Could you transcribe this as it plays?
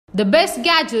The best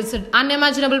gadgets at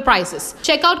unimaginable prices.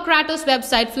 Check out KRATOS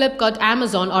website, Flipkart,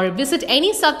 Amazon or visit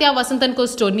any Sathya Vasanth & Co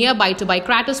store nearby to buy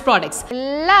KRATOS products.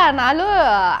 எல்லா நாளும்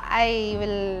I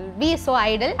will be so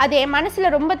idle. அது என்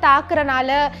மனசுல ரொம்ப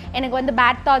தாக்குறனால எனக்கு வந்து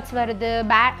bad thoughts வருது,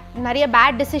 நிறைய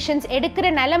bad decisions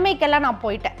எடுக்கிற நிலைமைக்கெல்லாம் நான்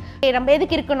போயிட்டேன். நம்ம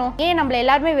எதுக்கு இருக்கணும், ஏன் நம்மள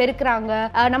எல்லாருமே வெறுக்கிறாங்க,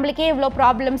 நம்மளுக்கே இவ்வளோ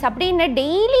ப்ராப்ளம்ஸ் அப்படின்னு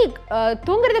டெய்லி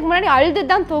தூங்குறதுக்கு முன்னாடி அழுது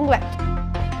தான் தூங்குவேன்.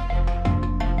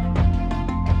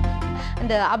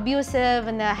 இந்த அபியூசிவ்,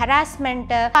 இந்த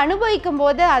ஹராஸ்மெண்ட் அனுபவிக்கும்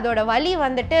போது அதோட வலி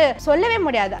வந்துட்டு சொல்லவே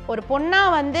முடியாது. ஒரு பொண்ணா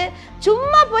வந்து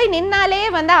சும்மா போய் நின்னாலே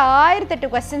வந்து 1008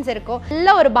 கொஸ்டின்ஸ் இருக்கும்.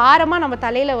 எல்லாம் ஒரு பாரமா நம்ம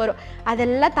தலையில வரும்.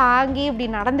 அதெல்லாம் தாங்கி இப்படி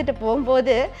நடந்துட்டு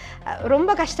போகும்போது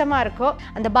ரொம்ப கஷ்டமா இருக்கும்.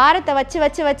 அந்த பாரத்தை வச்சு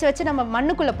வச்சு வச்சு வச்சு நம்ம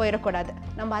மண்ணுக்குள்ள போயிடக்கூடாது.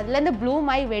 நம்ம அதுல இருந்து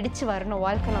ப்ளூம் ஆகி வெடிச்சு வரணும்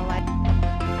வாழ்க்கை. நம்ம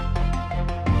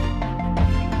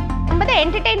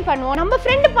என்டர்டெயின் பண்ணுவோம். நம்ம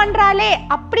ஃப்ரெண்ட் பண்றாளே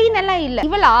அப்படின்னு எல்லாம் இல்ல,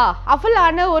 இவளா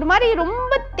அவளான ஒரு மாதிரி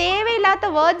ரொம்ப தேவையில்லாத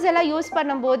வேர்ட்ஸ் எல்லாம் யூஸ்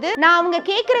பண்ணும்போது நான் அவங்க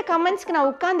கேட்கிற கமெண்ட்ஸ்க்கு நான்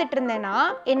உட்கார்ந்துட்டு இருந்தேன்னா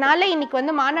என்னால இன்னைக்கு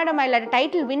வந்து மாநாடு மயிலாட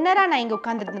டைட்டில் வின்னரா நான் இங்க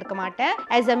உட்கார்ந்துட்டு இருக்க மாட்டேன்.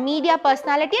 ஆஸ் அ மீடியா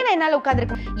பர்சனாலிட்டியா நான் என்னால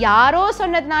உட்கார்ந்துருக்கேன். யாரோ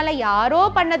சொன்னதுனால, யாரோ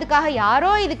பண்ணதுக்காக,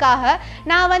 யாரோ இதுக்காக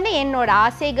நான் வந்து என்னோட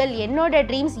ஆசைகள், என்னோட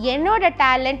ட்ரீம்ஸ், என்னோட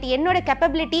டேலண்ட், என்னோட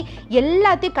கேப்பபிலிட்டி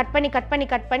எல்லாத்தையும் கட்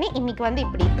பண்ணி இன்னைக்கு வந்து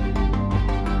இப்படி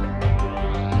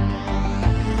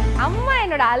அம்மா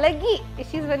என்னோட அழகி,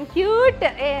 ஷீஸ் ஒன் கியூட்.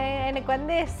 எனக்கு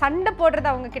வந்து சண்டை போடுறது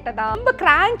அவங்க கிட்டதா, ரொம்ப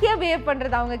கிராங்கியா பிஹேவ்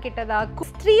பண்றது அவங்க கிட்டதா,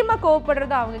 எக்ஸ்ட்ரீமா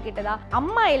கோவப்படுறது அவங்க கிட்டதா.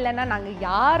 அம்மா இல்லைன்னா நாங்க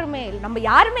யாருமே இல்லை, நம்ம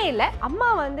யாருமே இல்லை. அம்மா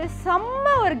வந்து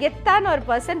செம்ம ஒரு கெத்தான ஒரு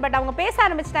பர்சன். பட் அவங்க பேச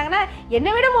ஆரம்பிச்சிட்டாங்கன்னா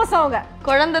என்னை விட மோசம். அவங்க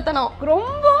குழந்தைத்தனம்,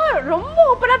 ரொம்ப ரொம்ப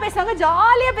ஓப்பனா பேசுவாங்க,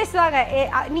 ஜாலியா பேசுவாங்க.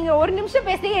 நீங்க ஒரு நிமிஷம்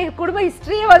பேசுறீங்க எங்க குடும்ப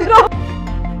ஹிஸ்டரியே வந்துடும்.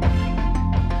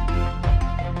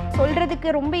 சொல்றதுக்கு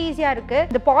ரொம்ப ஈஸியா இருக்கு.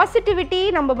 இந்த பாசிட்டிவிட்டி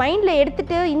நம்ம மைண்ட்ல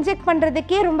எடுத்துட்டு இன்ஜெக்ட்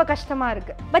பண்றதுக்கே ரொம்ப கஷ்டமா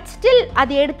இருக்கு. பட் ஸ்டில்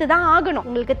அது எடுத்து தான் ஆகணும்.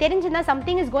 உங்களுக்கு தெரிஞ்சுன்னா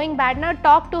something is going பேட்னா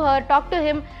talk to her, talk to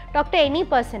him, talk to any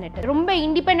person. ரொம்ப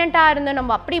இண்டிபெண்டா இருந்து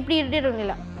நம்ம அப்படி இப்படி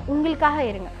இல்லை, உங்களுக்காக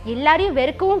இருங்க. எல்லாரையும்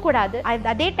வெறுக்கவும் கூடாது.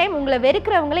 அதே டைம் உங்களை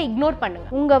வெறுக்கிறவங்களை இக்னோர் பண்ணுங்க.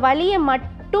 உங்க வலியை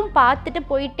மட்டும் பார்த்துட்டு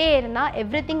போயிட்டே இருந்தா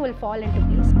everything will fall into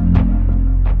place.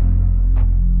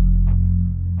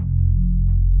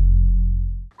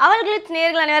 AvalGlitz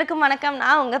நேயர்கள் அனைவருக்கும் வணக்கம்.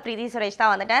 நான் உங்கள் பிரீதி சுரேஷ்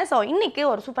தான் வந்துட்டேன். ஸோ இன்றைக்கி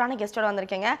ஒரு சூப்பரான கெஸ்ட்டோட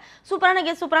வந்திருக்கேங்க. சூப்பரான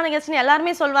கெஸ்ட்னு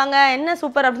எல்லாருமே சொல்லுவாங்க. என்ன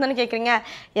சூப்பர் அப்படின்னு கேட்குறீங்க.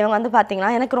 இவங்க வந்து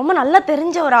பார்த்தீங்கன்னா எனக்கு ரொம்ப நல்லா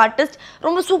தெரிஞ்ச ஒரு ஆர்டிஸ்ட்,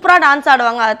 ரொம்ப சூப்பராக டான்ஸ்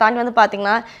ஆடுவாங்க. அதை தாண்டி வந்து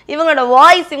பார்த்தீங்கன்னா இவங்களோட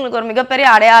வாய்ஸ் இவங்களுக்கு ஒரு மிகப்பெரிய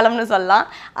அடையாளம்னு சொல்லலாம்.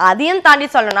 அதையும் தாண்டி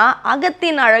சொல்லணும்னா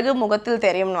அகத்தின் அழகு முகத்தில்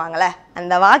தெரியும்னுவாங்களே,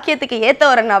 அந்த வாக்கியத்துக்கு ஏற்ற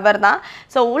ஒரு நபர் தான்.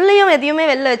 ஸோ உள்ளேயும் எதையுமே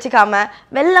வெளில வச்சுக்காம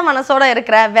வெள்ளை மனசோட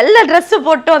இருக்கிற வெள்ளை ட்ரெஸ்ஸு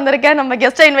போட்டு வந்திருக்கேன். நம்ம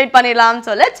கெஸ்ட்டை இன்வைட் பண்ணிடலாம்.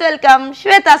 So let's welcome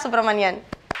Shweta Subramanian.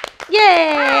 ஏ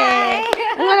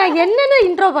என்னென்ன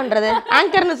இன்ட்ரோ பண்ணுறது,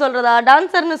 ஆங்கர்னு சொல்கிறதா,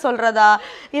 டான்ஸர்னு சொல்கிறதா,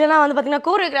 இல்லைனா வந்து பார்த்தீங்கன்னா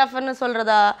கோரியோகிராஃபர்னு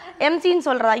சொல்கிறதா, எம்சின்னு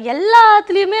சொல்கிறதா,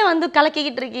 எல்லாத்துலேயுமே வந்து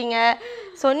கலக்கிக்கிட்டு இருக்கீங்க.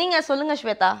 ஸோ நீங்கள் சொல்லுங்கள்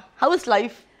Shweta, house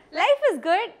life? Life is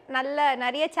good.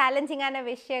 நிறைய சேலஞ்சிங்கான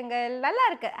விஷயங்கள், நல்லா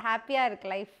இருக்கு, ஹாப்பியாக இருக்கு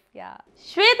லைஃப்.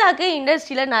 ஸ்வேதாக்கு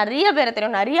இண்டஸ்ட்ரியில் நிறைய பேரை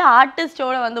தெரியும், நிறைய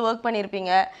ஆர்டிஸ்டோட வந்து ஒர்க்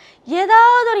பண்ணியிருப்பீங்க.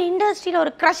 ஏதாவது ஒரு இண்டஸ்ட்ரியில்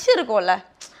ஒரு க்ரஷ் இருக்கும்ல,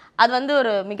 அது வந்து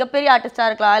ஒரு மிகப்பெரிய ஆர்டிஸ்டாக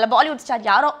இருக்கலாம், இல்லை பாலிவுட்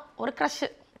ஸ்டார், யாரோ ஒரு க்ரஷ்.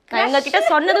 நான் எங்ககிட்ட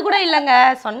சொன்னது கூட இல்லைங்க,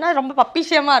 சொன்னா ரொம்ப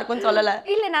பப்பிஷியமா இருக்கும்னு சொல்லலை.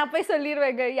 இல்லை, நான் போய்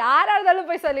சொல்லிடுவேங்க. யாராக இருந்தாலும்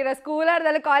போய் சொல்லிடுவேன். ஸ்கூலாக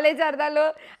இருந்தாலும் காலேஜாக இருந்தாலும்.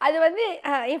 அது வந்து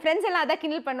என் ஃப்ரெண்ட்ஸ் எல்லாம் அதான்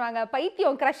கிண்டல் பண்ணுவாங்க.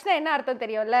 பைத்தியம், க்ரஷ்னா என்ன அர்த்தம்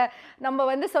தெரியும்ல, நம்ம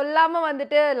வந்து சொல்லாமல்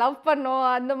வந்துட்டு லவ் பண்ணோம்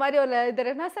அந்த மாதிரி ஒரு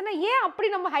இது. நான் சொன்னேன், ஏன் அப்படி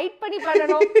நம்ம ஹைட் பண்ணி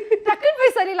பண்ணணும், டக்குன்னு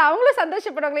போய் சொல்லிடலாம், அவங்களும்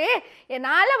சந்தோஷப்படுவாங்களே.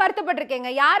 என்னால்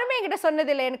வருத்தப்பட்டிருக்கேங்க, யாருமே என்கிட்ட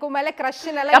சொன்னதில்லை எனக்கு உன் மேலே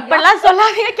க்ரஷ்னால. அப்பெல்லாம்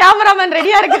சொல்லாதீங்க, கேமராமேன்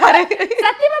ரெடியா இருக்காரு.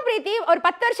 சத்தியமா பிரீத்தி ஒரு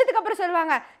 10 வருஷத்துக்கு அப்புறம்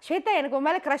சொல்லுவாங்க, ஸ்வேதா எனக்கு உன்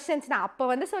மேலே க்ரஷ் அப்ப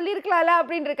வந்து சொல்லிருக்கலாம்ல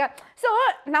அப்படின்னு இருக்க. சோ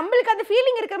நம்மளுக்கு அந்த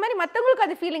ஃபீலிங் இருக்கிற மாதிரி மத்தவங்களுக்கு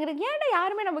அந்த ஃபீலிங் இருக்கு. ஏன்டா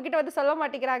யாருமே நம்ம கிட்ட வந்து சொல்ல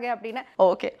மாட்டேங்கிறாங்க அப்படின்னு.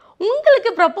 ஓகே,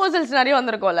 உங்களுக்கு ப்ரப்போசல்ஸ் நிறைய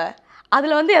வந்திருக்கும்ல,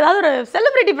 அதுல வந்து ஏதாவது ஒரு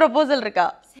செலிபிரிட்டி ப்ரப்போசல் இருக்கா?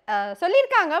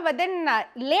 சொல்லியிருக்காங்க, பட் தென்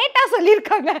லேட்டாக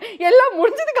சொல்லியிருக்காங்க. எல்லாம்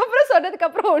முடிஞ்சதுக்கு அப்புறம் சொன்னதுக்கு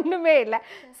அப்புறம் ஒன்றுமே இல்லை.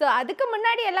 ஸோ அதுக்கு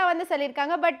முன்னாடி எல்லாம் வந்து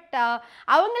சொல்லியிருக்காங்க. பட்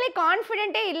அவங்களே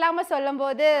கான்ஃபிடென்ட்டே இல்லாமல்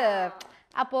சொல்லும்போது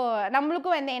அப்போது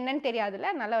நம்மளுக்கும் வந்து என்னன்னு தெரியாதுல்ல,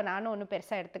 அதனால நானும் ஒன்றும்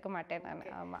பெருசாக எடுத்துக்க மாட்டேன் நான்.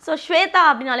 ஆமாம். ஸோ ஸ்வேதா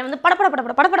அப்படின்னாலே வந்து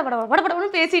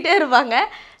படப்படன்னு பேசிகிட்டே இருப்பாங்க.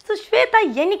 ஸோ ஸ்வேதா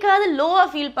என்னைக்காவது லோவாக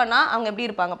ஃபீல் பண்ணால் அவங்க எப்படி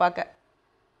இருப்பாங்க பார்க்க?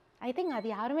 ஐ திங்க்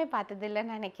அது யாருமே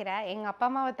பார்த்ததில்லைன்னு நினைக்கிறேன், எங்கள் அப்பா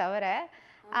அம்மாவை தவிர.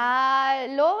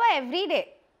 லோவாக எவ்ரிடே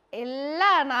எல்லா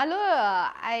நாளும்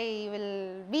I will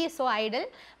be so Idol.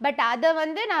 But அதை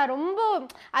வந்து நான் ரொம்ப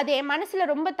அது என்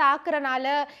மனசில் ரொம்ப தாக்குறனால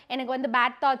எனக்கு வந்து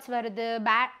பேட் தாட்ஸ் வருது,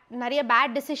 நிறைய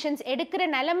பேட் டிசிஷன்ஸ் எடுக்கிற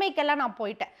நிலைமைக்கெல்லாம் நான்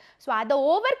போயிட்டேன். ஸோ அதை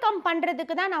ஓவர் கம்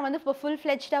பண்ணுறதுக்கு தான் நான் வந்து இப்போ ஃபுல்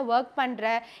ஃப்ளெஜ்டாக ஒர்க்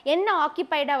பண்ணுறேன், என்ன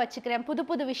ஆக்கியபைடாக வச்சுக்கிறேன், புது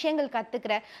புது விஷயங்கள்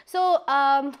கற்றுக்கிறேன். So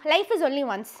life is only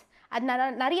once. அது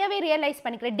நான் நிறையவே ரியலைஸ்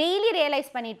பண்ணிக்கிறேன், டெய்லி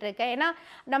ரியலைஸ் பண்ணிட்டு இருக்கேன். ஏன்னா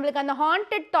நம்மளுக்கு அந்த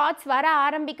ஹாண்டட் தாட்ஸ் வர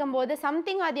ஆரம்பிக்கும் போது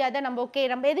சம்திங் அது அதை நம்ம ஓகே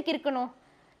நம்ம எதுக்கு இருக்கணும்,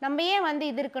 நம்ம ஏன் வந்து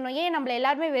இது இருக்கணும், ஏன் நம்மளை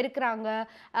எல்லாருமே வெறுக்கிறாங்க,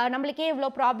 நம்மளுக்கே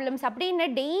இவ்வளோ ப்ராப்ளம்ஸ் அப்படின்னு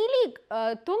டெய்லி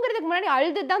தூங்குறதுக்கு முன்னாடி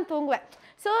அழுது தான் தூங்குவேன்.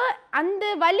 ஸோ அந்த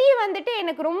வலி வந்துட்டு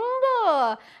எனக்கு ரொம்ப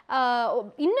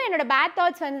இன்னும் என்னோட பேட்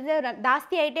தாட்ஸ் வந்து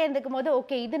ஜாஸ்தி ஆகிட்டே இருந்துக்கும் போது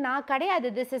ஓகே இது நான் கிடையாது,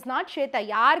 திஸ் இஸ் நாட் ஸ்வேதா,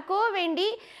 யாருக்கோ வேண்டி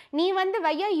நீ வந்து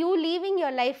வையா யூ லீவிங்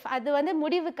யுவர் லைஃப், அது வந்து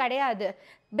முடிவு கிடையாது.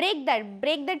 Break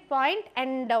that point.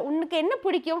 அண்ட் உனக்கு என்ன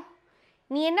பிடிக்கும்,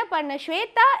 நீ என்ன பண்ண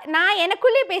ஸ்வேதா, நான்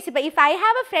எனக்குள்ளேயே பேசிப்பேன். If I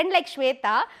have a friend like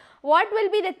Shweta what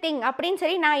will be the thing அப்படின்னு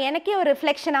சொல்லி நான் எனக்கே ஒரு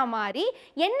ரிஃப்ளெக்ஷனாக மாறி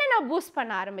என்ன நான் பூஸ்ட்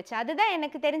பண்ண ஆரம்பித்தேன். அதுதான்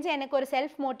எனக்கு தெரிஞ்ச எனக்கு ஒரு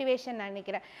செல்ஃப் மோட்டிவேஷன்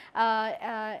நினைக்கிறேன்.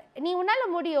 நீ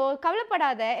உன்னால் முடியும்,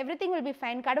 கவலைப்படாத, every thing will be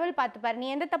fine, கடவுள் பார்த்துப்பார், நீ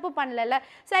எந்த தப்பு பண்ணல.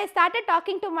 So I started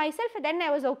talking to my self, then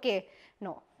I was okay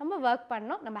no, நம்ம ஒர்க்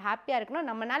பண்ணணும், நம்ம ஹாப்பியாக இருக்கணும்,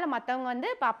 நம்மளால மற்றவங்க வந்து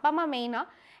இப்போ அப்பா அம்மா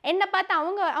மெயினாக என்னை பார்த்து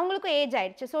அவங்களுக்கும் ஏஜ்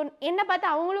ஆகிடுச்சு, ஸோ என்னை பார்த்து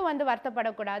அவங்களும் வந்து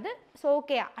வருத்தப்படக்கூடாது. ஸோ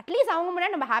ஓகே அட்லீஸ்ட் அவங்க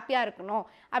முன்னாடி நம்ம ஹாப்பியாக இருக்கணும்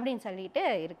அப்படின்னு சொல்லிட்டு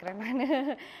இருக்கிறேன்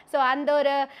நான். ஸோ அந்த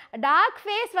ஒரு டார்க்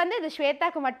ஃபேஸ் வந்து இது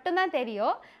ஸ்வேதாவுக்கு மட்டும்தான்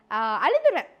தெரியும்.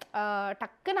 அழுதுருவேன்,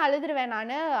 டக்குன்னு அழுதுருவேன்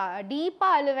நான்,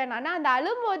 டீப்பாக அழுவேன் நான். அந்த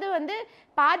அழும்போது வந்து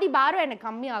பாதி பாரம் எனக்கு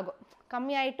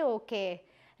கம்மியாயிட்டு ஓகே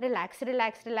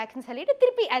ரிலாக்ஸ்ன்னு சொல்லிட்டு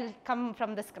திருப்பி I come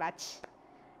from the scratch.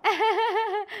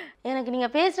 எனக்கு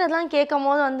நீங்கள் பேசுகிறதெல்லாம் கேட்கும்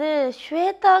போது வந்து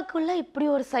ஸ்வேதாக்குள்ளே இப்படி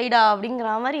ஒரு சைடா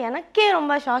அப்படிங்கிற மாதிரி எனக்கே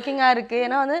ரொம்ப ஷாக்கிங்காக இருக்குது.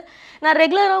 ஏன்னா வந்து நான்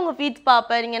ரெகுலராக உங்கள் ஃபீட்ஸ்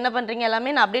பார்ப்பேன், நீங்கள் என்ன பண்ணுறீங்க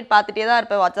எல்லாமே நான் அப்டேட் பார்த்துட்டே தான்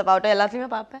இருப்பேன், வாட்ஸ்அப் ஆகட்டும்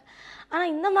எல்லாத்துலேயுமே பார்ப்பேன்.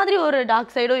 ஆனால் இந்த மாதிரி ஒரு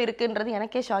டார்க் சைடும் இருக்குன்றது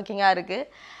எனக்கே ஷாக்கிங்காக இருக்குது.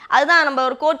 அதுதான் நம்ம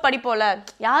ஒரு கோட் படிப்போல,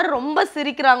 யார் ரொம்ப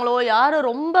சிரிக்கிறாங்களோ, யார்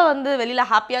ரொம்ப வந்து வெளியில்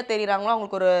ஹாப்பியாக தெரியுறாங்களோ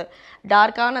அவங்களுக்கு ஒரு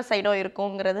டார்க்கான சைடும்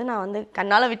இருக்குங்கிறது நான் வந்து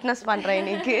கண்ணால் விட்னஸ் பண்ணுறேன்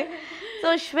இன்னைக்கு. ஸோ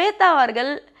ஸ்வேதா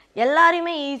அவர்கள்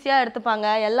எல்லாரையுமே ஈஸியாக எடுத்துப்பாங்க,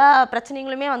 எல்லா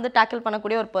பிரச்சனைகளுமே வந்து டேக்கிள்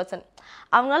பண்ணக்கூடிய ஒரு பர்சன்.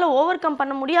 அவங்களால ஓவர் கம்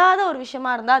பண்ண முடியாத ஒரு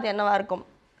விஷயமா இருந்தால் அது என்னவா இருக்கும்?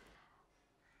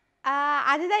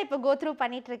 அதுதான் இப்போ கோ த்ரூ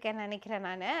பண்ணிகிட்ருக்கேன்னு நினைக்கிறேன்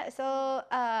நான். ஸோ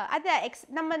அதை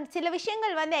நம்ம சில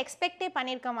விஷயங்கள் வந்து எக்ஸ்பெக்டே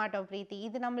பண்ணியிருக்க மாட்டோம் பிரீத்தி,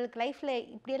 இது நம்மளுக்கு லைஃப்பில்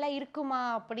இப்படியெல்லாம் இருக்குமா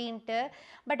அப்படின்ட்டு.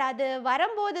 பட் அது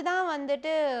வரும்போது தான்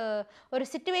வந்துட்டு ஒரு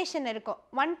சிச்சுவேஷன் இருக்கும்.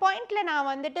 ஒன் பாயிண்டில் நான்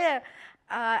வந்துட்டு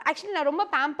ஆக்சுவலி நான் ரொம்ப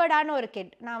பேம்பர்டான ஒரு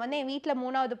கிட். நான் வந்து என் வீட்டில்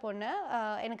 3வது பொண்ணு,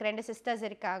 எனக்கு 2 சிஸ்டர்ஸ்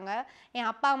இருக்காங்க. என்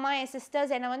அப்பா அம்மா என்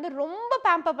சிஸ்டர்ஸ் என்னை வந்து ரொம்ப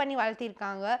பேம்பர் பண்ணி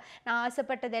வளர்த்திருக்காங்க. நான்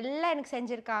ஆசைப்பட்டது எல்லாம் எனக்கு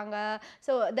செஞ்சுருக்காங்க.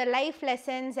 So the life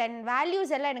lessons and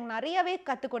values எல்லாம் எனக்கு நிறையவே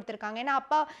கற்றுக் கொடுத்துருக்காங்க. ஏன்னா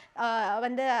அப்பா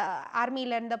வந்து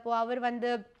ஆர்மியில் இருந்தப்போ அவர்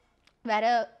வந்து வேறு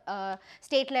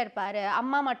ஸ்டேட்டில் இருப்பார்,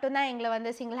 அம்மா மட்டும்தான் எங்களை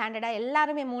வந்து சிங்கிள் ஹேண்டடாக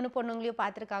எல்லாருமே 3 பொண்ணுங்களையும்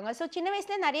பார்த்துருக்காங்க. ஸோ சின்ன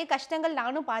வயசுலேயே நிறைய கஷ்டங்கள்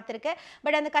நானும் பார்த்துருக்கேன்.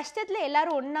 பட் அந்த கஷ்டத்தில்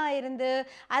எல்லோரும் ஒன்றா இருந்து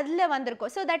அதில்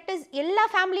வந்திருக்கோம். ஸோ தட் இஸ் எல்லா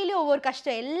ஃபேமிலியிலையும் ஒவ்வொரு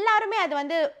கஷ்டம், எல்லாருமே அது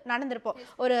வந்து நடந்திருப்போம்.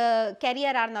 ஒரு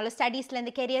கெரியராக இருந்தாலும்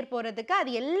ஸ்டடீஸ்லேருந்து கெரியர் போகிறதுக்கு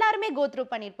அது எல்லாருமே கோ த்ரூ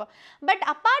பண்ணியிருப்போம். பட்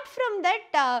அப்பார்ட் ஃப்ரம்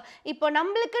தட் இப்போ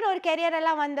நம்மளுக்குன்னு ஒரு கெரியர்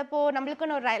எல்லாம் வந்தப்போ,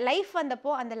 நம்மளுக்குன்னு ஒரு லைஃப்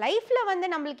வந்தப்போ, அந்த லைஃப்பில் வந்து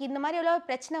நம்மளுக்கு இந்த மாதிரி எவ்வளோ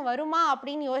பிரச்சனை வருமா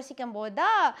அப்படின்னு யோசிக்கும் போது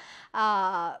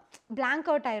தான் பிளாங்க்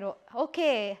அவுட் ஆயிரும். ஓகே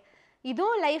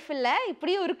இதுவும் லைஃப் இல்லை,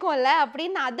 இப்படியும் இருக்கும்ல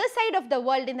அப்படின்னு other side of the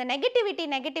world. இந்த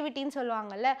நெகட்டிவிட்டின்னு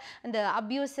சொல்லுவாங்கல்ல, இந்த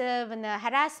அப்யூசிவ், இந்த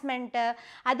ஹராஸ்மெண்ட்டு,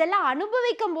 அதெல்லாம்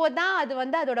அனுபவிக்கும் போது தான் அது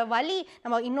வந்து அதோட வலி.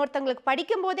 நம்ம இன்னொருத்தவங்களுக்கு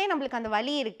படிக்கும் போதே நம்மளுக்கு அந்த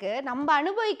வலி இருக்குது, நம்ம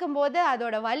அனுபவிக்கும் போது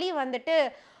அதோட வலி வந்துட்டு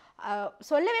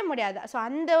சொல்லவே முடியாது. ஸோ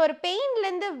அந்த ஒரு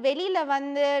பெயின்லேருந்து வெளியில்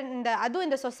வந்து அதுவும்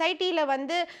இந்த சொசைட்டியில்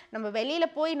வந்து நம்ம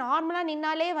வெளியில் போய் நார்மலாக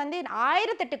நின்னாலே வந்து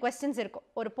 1008 கொஸ்டின்ஸ் இருக்கும்.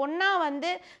 ஒரு பொண்ணாக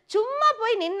வந்து சும்மா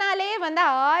போய் நின்னாலே வந்து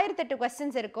 1008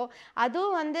 கொஸ்டின்ஸ் இருக்கும்.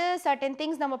 அதுவும் வந்து சர்டன்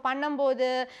திங்ஸ் நம்ம பண்ணும்போது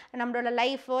நம்மளோட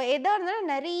லைஃபோ எதோ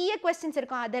இருந்தாலும் நிறைய கொஸ்டின்ஸ்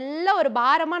இருக்கும். அதெல்லாம் ஒரு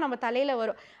பாரமாக நம்ம தலையில்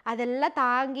வரும். அதெல்லாம்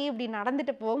தாங்கி இப்படி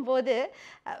நடந்துட்டு போகும்போது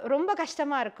ரொம்ப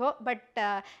கஷ்டமாக இருக்கும். But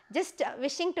just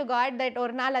wishing to God that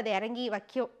ஒரு நாள் அதை இறங்கி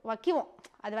வைக்குவோம்.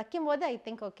 அது வைக்கும்போது ஐ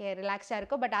திங்க் ஓகே ரிலாக்ஸாக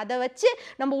இருக்கும். பட் அதை வச்சு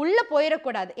நம்ம உள்ளே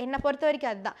போயிடக்கூடாது. என்னை பொறுத்த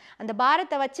வரைக்கும் அதுதான், அந்த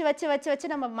பாரத்தை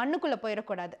வச்சு நம்ம மண்ணுக்குள்ளே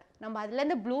போயிடக்கூடாது. நம்ம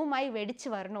அதுலேருந்து ப்ளூம் ஆகி வெடிச்சு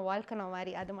வரணும் வாழ்க்கணும்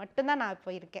மாதிரி. அது மட்டும்தான் நான்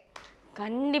இப்போ இருக்கேன்.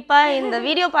 கண்டிப்பாக இந்த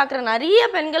வீடியோ பார்க்குற நிறைய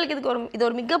பெண்களுக்கு இது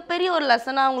ஒரு மிகப்பெரிய ஒரு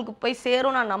லெசனாக அவங்களுக்கு போய்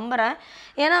சேரும் நான் நம்புகிறேன்.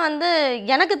 ஏன்னா வந்து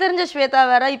எனக்கு தெரிஞ்ச ஸ்வேதா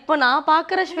வேற, இப்போ நான்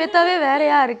பார்க்குற ஸ்வேதாவே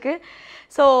வேறையா இருக்குது.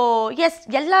 ஸோ எஸ்,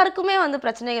 எல்லாருக்குமே வந்து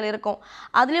பிரச்சனைகள் இருக்கும்.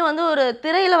 அதுலேயும் வந்து ஒரு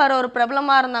திரையில் வர ஒரு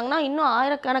பிரபலமாக இருந்தாங்கன்னா இன்னும்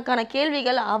ஆயிரக்கணக்கான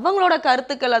கேள்விகள், அவங்களோட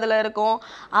கருத்துக்கள் அதில் இருக்கும்,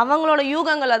 அவங்களோட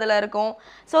யூகங்கள் அதில் இருக்கும்.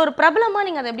 ஸோ ஒரு பிரபலமாக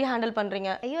நீங்கள் அதை எப்படி ஹேண்டில்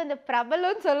பண்ணுறீங்க? ஐயோ, அந்த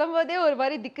பிரபலம்னு சொல்லும் போதே ஒரு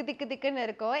மாதிரி திக்குன்னு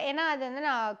இருக்கும். ஏன்னா அது வந்து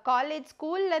நான்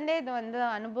ஸ்கூல்லேருந்தே இது வந்து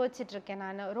அனுபவிச்சுட்ருக்கேன்.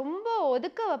 நான் ரொம்ப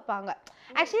ஒதுக்க வைப்பாங்க.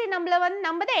 ஆக்சுவலி நம்மளை வந்து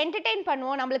நம்ம தான் என்டர்டெயின்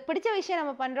பண்ணுவோம், நம்மளுக்கு பிடிச்ச விஷயம்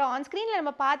நம்ம பண்ணுறோம், ஆன் ஸ்க்ரீனில்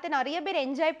நம்ம பார்த்து நிறைய பேர்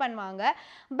என்ஜாய் பண்ணுவாங்க.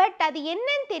 பட் அது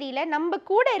என்னன்னு தெரியல, நம்ம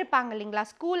கூட இருப்பாங்க இல்லைங்களா,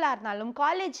 ஸ்கூலாக இருந்தாலும்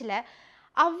காலேஜில்,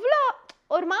 அவ்வளோ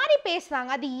ஒரு மாதிரி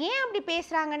பேசுவாங்க. அது ஏன் அப்படி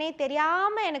பேசுகிறாங்கன்னே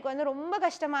தெரியாமல் எனக்கு வந்து ரொம்ப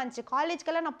கஷ்டமாக இருந்துச்சு.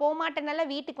 காலேஜ்க்கெல்லாம் நான் போக மாட்டேனால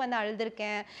வீட்டுக்கு வந்து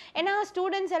அழுதுருக்கேன். ஏன்னா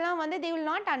ஸ்டூடெண்ட்ஸ் எல்லாம் வந்து தே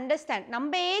வில் நாட் அண்டர்ஸ்டாண்ட்.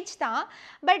 நம்ம ஏஜ் தான்,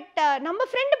 பட் நம்ம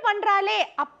ஃப்ரெண்டு பண்ணுறாளே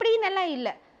அப்படின்னு எல்லாம்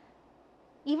இல்லை.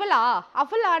 இவளா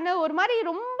அவளான ஒரு மாதிரி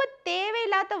ரொம்ப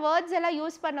தேவையில்லாத வேர்ட்ஸ் எல்லாம்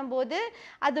யூஸ் பண்ணும்போது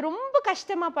அது ரொம்ப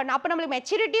கஷ்டமாக பண்ண. அப்போ நம்மளுக்கு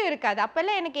மெச்சூரிட்டியும் இருக்காது.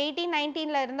 அப்போல்லாம் எனக்கு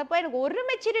 18-19 இருந்தப்போ எனக்கு ஒரு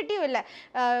மெச்சூரிட்டியும் இல்லை.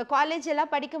 காலேஜ்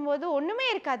எல்லாம் படிக்கும்போது ஒன்றுமே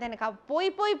இருக்காது. எனக்கு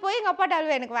போய் எங்கள் அப்பாட்ட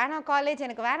அழுவேன், எனக்கு வேணாம் காலேஜ்,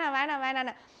 எனக்கு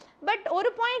வேணான்னு. பட்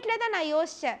ஒரு பாயிண்ட்ல தான் நான்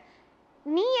யோசித்தேன்,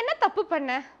 நீ என்ன தப்பு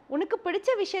பண்ண? உனக்கு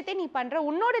பிடிச்ச விஷயத்தை நீ பண்ணுற,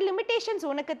 உன்னோட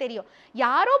லிமிட்டேஷன்ஸ் உனக்கு தெரியும்.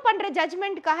 யாரோ பண்ணுற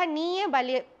ஜட்ஜ்மெண்ட்டுக்காக நீயே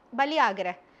பலி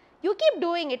ஆகுற. You keep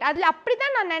doing it. அதில் அப்படி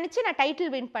தான் நான் நினச்சி நான்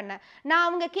டைட்டில் வின் பண்ணேன். நான்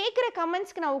அவங்க கேட்குற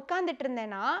கமெண்ட்ஸ்க்கு நான் உட்காந்துட்டு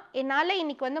இருந்தேன்னா என்னால்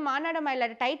இன்னைக்கு வந்து மாநாடு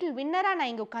மயிலோட டைட்டில் வின்னராக நான்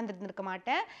இங்கே உட்காந்துருந்துருக்க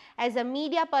மாட்டேன். ஆஸ் அ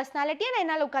மீடியா பர்சனாலிட்டியாக நான்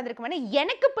என்னால் உட்காந்துருக்க மாட்டேன்.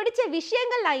 எனக்கு பிடிச்ச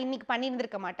விஷயங்கள் நான் இன்னைக்கு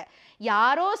பண்ணியிருந்திருக்க மாட்டேன்.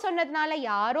 யாரோ சொன்னதுனால,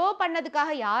 யாரோ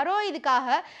பண்ணதுக்காக, யாரோ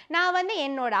இதுக்காக நான் வந்து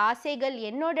என்னோட ஆசைகள்,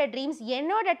 என்னோட ட்ரீம்ஸ்,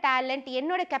 என்னோட டேலண்ட்,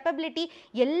 என்னோட கேப்பபிலிட்டி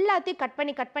எல்லாத்தையும்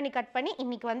கட் பண்ணி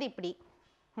இன்னைக்கு வந்து இப்படி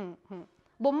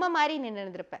பொம்மை மாதிரி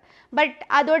நின்றுருப்பேன். பட்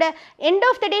அதோட எண்ட்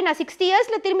ஆஃப் த டே நான் 60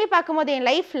 இயர்ஸில் திரும்பி பார்க்கும்போது என்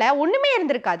லைஃப்பில் ஒன்றுமே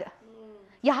இருந்திருக்காது.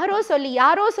 யாரோ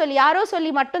சொல்லி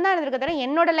மட்டும்தான் இருந்திருக்க தவிர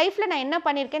என்னோட லைஃப்பில் நான் என்ன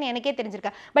பண்ணியிருக்கேன்னு எனக்கே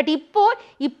தெரிஞ்சிருக்கேன். பட்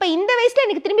இப்போ இந்த வயசில்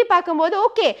எனக்கு திரும்பி பார்க்கும்போது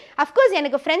ஓகே, அஃப்கோர்ஸ்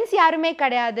எனக்கு ஃப்ரெண்ட்ஸ் யாருமே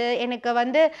கிடையாது. எனக்கு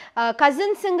வந்து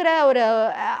கசின்ஸுங்கிற ஒரு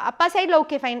அப்பா சைடில்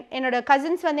ஓகே ஃபைன், என்னோட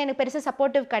கசின்ஸ் வந்து எனக்கு பெருசாக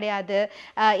சப்போர்ட்டிவ் கிடையாது.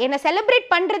 என்னை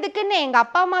செலிப்ரேட் பண்ணுறதுக்குன்னு எங்கள்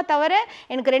அப்பா அம்மா தவிர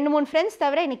எனக்கு 2-3 ஃப்ரெண்ட்ஸ்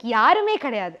தவிர எனக்கு யாருமே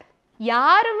கிடையாது,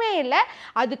 யாருமே இல்லை.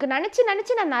 அதுக்கு நினச்சி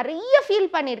நான் நிறைய ஃபீல்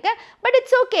பண்ணியிருக்கேன். But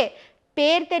it's okay.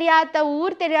 பேர் தெரியாத,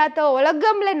 ஊர் தெரியாத,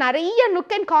 உலகம்ல நிறைய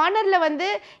நுக் அண்ட் கார்னரில் வந்து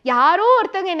யாரோ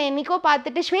ஒருத்தவங்க என்னை என்னைக்கோ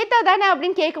பார்த்துட்டு ஸ்வேதா தானே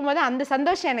அப்படின்னு கேட்கும்போது அந்த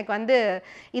சந்தோஷம் எனக்கு வந்து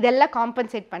இதெல்லாம்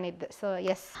காம்பன்சேட் பண்ணிடுது. So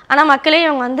S. ஆனால் மக்களே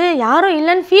இவங்க வந்து யாரும்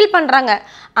இல்லைன்னு ஃபீல் பண்ணுறாங்க.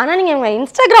 ஆனால் நீங்கள் இவங்க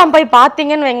இன்ஸ்டாகிராம் போய்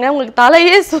பார்த்தீங்கன்னு வைங்களேன், உங்களுக்கு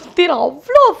தலையே சுற்றிடும்.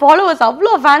 அவ்வளோ ஃபாலோவர்ஸ்,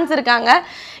 அவ்வளோ ஃபேன்ஸ் இருக்காங்க.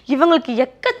 இவங்களுக்கு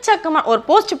எக்கச்சக்கமாக ஒரு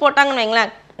போஸ்ட் போட்டாங்கன்னு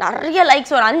வைங்களேன், நிறைய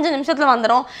லைக்ஸ் ஒரு 5 நிமிஷத்தில்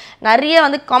வந்துடும். நிறைய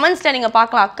வந்து கமெண்ட்ஸில் நீங்கள்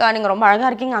பார்க்கலாம், அக்கா நீங்கள் ரொம்ப அழகாக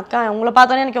இருக்கீங்க, அக்கா உங்களை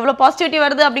பார்த்தோன்னே எனக்கு எவ்வளோ பாசிட்டிவிட்டி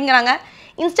வருது அப்படிங்கிறாங்க.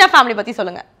 இன்ஸ்டா ஃபேமிலி பற்றி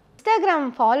சொல்லுங்கள். இன்ஸ்டாகிராம்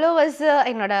ஃபாலோவர்ஸ்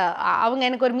அவங்க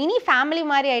எனக்கு ஒரு மினி ஃபேமிலி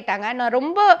மாதிரி ஆயிட்டாங்க. நான்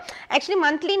ரொம்ப ஆக்சுவலி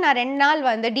மந்த்லி நான் 2 நாள்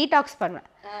வந்து டீடாக்ஸ் பண்ணுவேன்.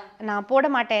 நான் போட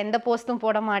மாட்டேன், எந்த போஸ்ட்டும்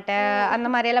போட மாட்டேன், அந்த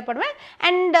மாதிரியெல்லாம் போடுவேன்.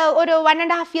 அண்ட் ஒரு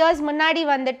 1.5 இயர்ஸ் முன்னாடி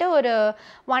வந்துட்டு ஒரு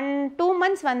 1-2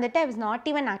 months வந்துட்டு I was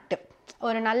not even active.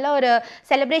 ஒரு நல்ல ஒரு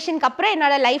செலிப்ரேஷனுக்கு அப்புறம்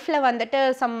என்னோடய லைஃப்பில் வந்துட்டு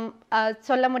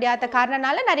சொல்ல முடியாத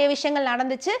காரணனால நிறைய விஷயங்கள்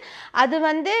நடந்துச்சு. அது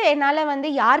வந்து என்னால் வந்து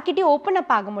யார்கிட்டையும் ஓப்பன்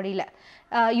அப் ஆக முடியல.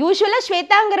 யூஸ்வலாக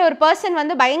ஸ்வேதாங்கிற ஒரு பர்சன்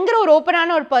வந்து பயங்கர ஒரு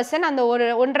ஓப்பனான ஒரு பர்சன். அந்த ஒரு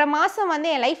 1.5 மாதம்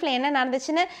வந்து என் லைஃப்பில் என்ன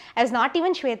நடந்துச்சுன்னு ஆஸ் நாட்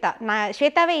ஈவன் ஸ்வேதா, நான்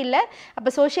ஸ்வேதாவே இல்லை.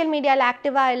 அப்போ சோஷியல் மீடியாவில்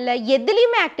ஆக்டிவாக இல்லை,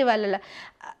 எதுலேயுமே ஆக்டிவாக இல்லை.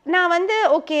 நான் வந்து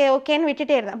ஓகேன்னு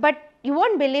விட்டுட்டே இருந்தேன். பட் யூ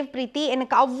ஒன்ட் பிலீவ் பிரீத்தி,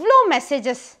 எனக்கு அவ்வளோ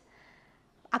மெசேஜஸ்,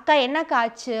 அக்கா என்னக்கா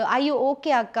ஆச்சு, ஐயோ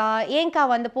ஓகே அக்கா, ஏன்க்கா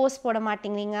வந்து போஸ்ட் போட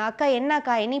மாட்டேங்கிறீங்க, அக்கா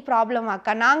என்னக்கா எனி ப்ராப்ளம்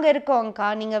அக்கா, நாங்கள் இருக்கோங்க்கா,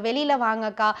 நீங்கள் வெளியில்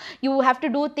வாங்கக்கா, you have to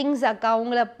two things அக்கா,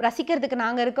 உங்களை ரசிக்கிறதுக்கு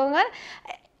நாங்கள் இருக்கோங்க.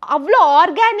 அவ்வளோ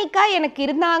ஆர்கானிக்காக எனக்கு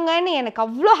இருந்தாங்கன்னு எனக்கு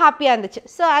அவ்வளோ ஹாப்பியாக இருந்துச்சு.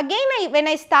 So again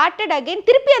when I started again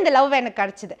திருப்பி அந்த லவ் எனக்கு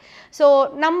கிடச்சிது. ஸோ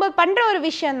நம்ம பண்ணுற ஒரு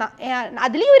விஷயந்தான்,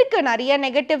 அதுலேயும் இருக்குது நிறைய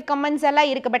நெகட்டிவ் கமெண்ட்ஸ்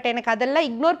எல்லாம் இருக்குது. பட் எனக்கு அதெல்லாம்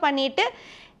இக்னோர் பண்ணிவிட்டு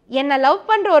என்னை லவ்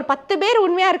பண்ணுற ஒரு 10 பேர்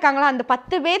உண்மையாக இருக்காங்களா, அந்த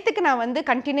 10 பேர்த்துக்கு நான் வந்து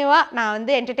கண்டினியூவாக நான்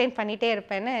வந்து என்டர்டெயின் பண்ணிகிட்டே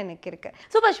இருப்பேன்னு எனக்கு இருக்குது.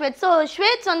 சூப்பர் ஸ்வேத். ஸோ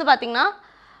ஸ்வேத்ஸ் வந்து பார்த்தீங்கன்னா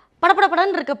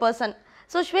படப்படன்னு இருக்க பர்சன்.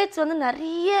 ஸோ ஸ்வேத்ஸ் வந்து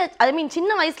நிறைய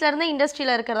சின்ன வயசுலேருந்தே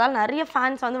இண்டஸ்ட்ரியில் இருக்கிறதால நிறைய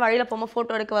ஃபேன்ஸ் வந்து வழியில் போகும்போது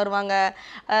ஃபோட்டோ எடுக்க வருவாங்க.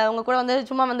 அவங்க கூட வந்து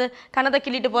சும்மா வந்து கணத்தை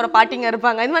கிள்ளிட்டு போகிற பாட்டிங்க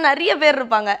இருப்பாங்க. இது மாதிரி நிறைய பேர்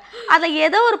இருப்பாங்க. அதில்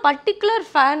ஏதோ ஒரு பர்டிகுலர்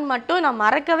ஃபேன் மட்டும் நான்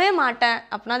மறக்கவே மாட்டேன்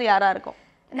அப்படின்னா அது யாராக இருக்கும்?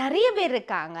 நிறைய பேர்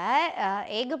இருக்காங்க,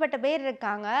 ஏகப்பட்ட பேர்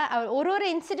இருக்காங்க. ஒரு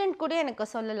இன்சிடெண்ட் கூட எனக்கு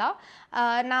சொல்லலாம்.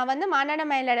 நான் வந்து மாநாடு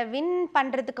மயிலோட வின்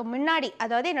பண்ணுறதுக்கு முன்னாடி,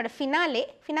 அதாவது என்னோடய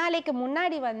ஃபினாலேக்கு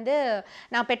முன்னாடி வந்து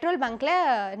நான் பெட்ரோல்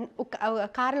பங்க்கில்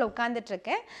காரில்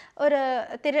உட்காந்துட்ருக்கேன். ஒரு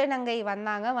திருநங்கை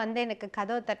வந்தாங்க, வந்து எனக்கு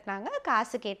கதவை தட்டினாங்க,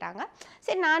 காசு கேட்டாங்க.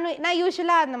 சரி நான்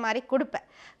யூஸ்வலாக அந்த மாதிரி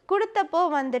கொடுத்தப்போ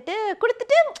வந்துட்டு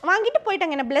கொடுத்துட்டு வாங்கிட்டு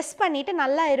போயிட்டாங்க. என்னை ப்ளெஸ் பண்ணிவிட்டு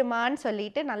நல்லா இருமான்னு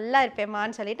சொல்லிட்டு, நல்லா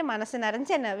இருப்பேம்மான்னு சொல்லிட்டு மனசு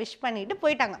நிறைஞ்சு என்னை விஷ் பண்ணிவிட்டு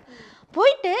போயிட்டாங்க.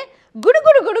 போயிட்டு குடு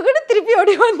திருப்பி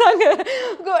ஓடி வந்தாங்க.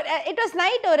 இட் வாஸ்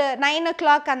நைட் ஒரு 9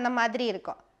 o'clock அந்த மாதிரி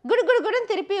இருக்கும். குடுன்னு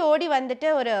திருப்பி ஓடி வந்துட்டு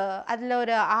அதில்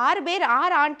ஒரு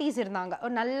 6 ஆண்டிஸ் இருந்தாங்க.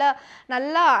 ஒரு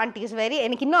நல்ல ஆண்டிஸ்,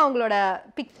 எனக்கு இன்னும்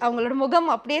அவங்களோட முகம்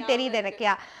அப்படியே தெரியுது எனக்கு.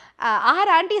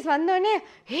 6 ஆண்டிஸ் வந்தோடனே,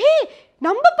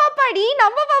 நம்ம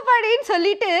பாப்பாடின்னு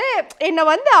சொல்லிட்டு என்னை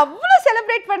வந்து அவ்வளோ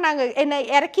செலிப்ரேட் பண்ணாங்க. என்னை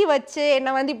இறக்கி வச்சு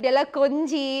என்னை வந்து இப்படியெல்லாம்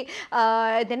கொஞ்சி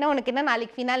இது என்ன உனக்கு என்ன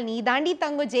நாளைக்கு ஃபினால் நீ தாண்டி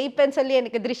தங்கும் ஜெயிப்பேன்னு சொல்லி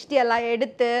எனக்கு திருஷ்டியெல்லாம்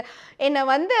எடுத்து என்னை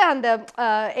வந்து அந்த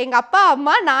எங்கள் அப்பா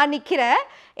அம்மா நான் நிற்கிறேன்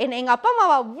எங்கள் அப்பா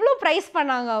அம்மாவை அவ்வளோ ப்ரைஸ்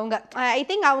பண்ணாங்க அவங்க. ஐ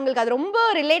திங்க் அவங்களுக்கு அது ரொம்ப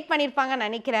ரிலேட் பண்ணியிருப்பாங்கன்னு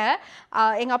நினைக்கிறேன்.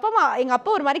 எங்கள்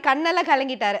அப்பா ஒரு மாதிரி கண்ணெல்லாம்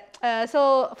கலங்கிட்டாரு. ஸோ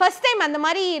ஃபர்ஸ்ட் டைம் அந்த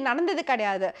மாதிரி நடந்தது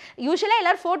கிடையாது. யூஸ்வலாக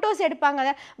எல்லோரும் ஃபோட்டோஸ்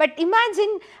எடுப்பாங்க. பட்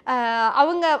இமேஜின்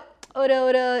அவங்க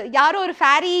ஒரு யாரோ ஒரு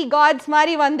ஃபேரி காட்ஸ்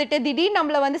மாதிரி வந்துட்டு திடீர்னு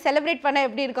நம்மளை வந்து செலிப்ரேட் பண்ண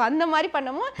எப்படி இருக்கும் அந்த மாதிரி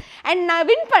பண்ணமோ. அண்ட் நான்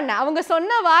வின் பண்ணேன். அவங்க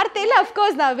சொன்ன வார்த்தையில்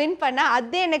அஃப்கோர்ஸ் நான் வின் பண்ணேன்.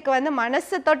 அது எனக்கு வந்து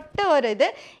மனசு தொட்டு ஒரு இது,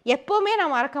 எப்போவுமே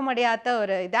நான் மறக்க முடியாத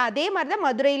ஒரு இது. அதே மாதிரி தான்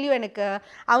மதுரையிலையும் எனக்கு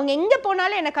அவங்க எங்கே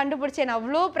போனாலும் என்னை கண்டுபிடிச்சி என்னை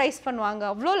அவ்வளோ ப்ரைஸ் பண்ணுவாங்க,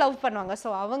 அவ்வளோ லவ் பண்ணுவாங்க.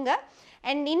 ஸோ அவங்க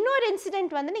அண்ட் இன்னொரு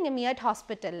இன்சிடெண்ட் வந்து நீங்கள் மியட்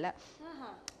ஹாஸ்பிட்டலில்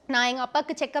நான் எங்கள்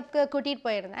அப்பாவுக்கு செக்கப்புக்கு கூட்டிகிட்டு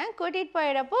போயிருந்தேன். கூட்டிகிட்டு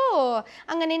போயிடப்போ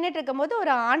அங்கே நின்றுட்டு இருக்கும்போது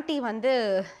ஒரு ஆண்டி வந்து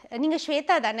நீங்கள்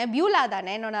ஸ்வேதா தானே, பியூலா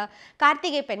தானே, என்னோட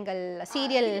கார்த்திகை பெண்கள்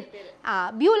சீரியல்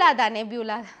பியூலா தானே,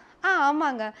 பியூலா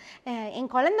ஆமாங்க, என்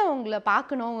குழந்தை உங்களை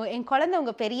பார்க்கணும், என் குழந்தை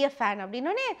உங்கள் பெரிய ஃபேன்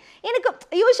அப்படின்னோடனே எனக்கு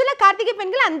யூஸ்வலாக கார்த்திகை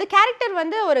பெண்கள் அந்த கேரக்டர்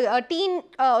வந்து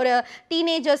ஒரு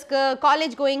டீனேஜர்ஸ்க்கு,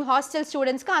 காலேஜ் கோயிங் ஹாஸ்டல்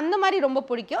ஸ்டூடெண்ட்ஸ்க்கு அந்த மாதிரி ரொம்ப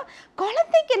பிடிக்கும்.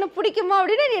 குழந்தைக்கு என்ன பிடிக்குமா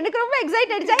அப்படின்னு எனக்கு ரொம்ப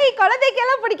எக்ஸைட் ஆகிடுச்சா,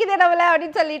 குழந்தைக்கெல்லாம் பிடிக்குது நம்மள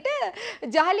அப்படின்னு சொல்லிட்டு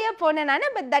ஜாலியாக போனேன்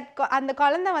நான். பட் அந்த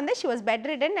குழந்தை வந்து she was bed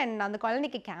written and அந்த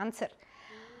குழந்தைக்கு கேன்சர்.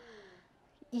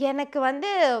 எனக்கு வந்து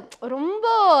ரொம்ப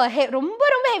ரொம்ப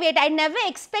ரொம்ப ஹெவியட். ஐ நெவர்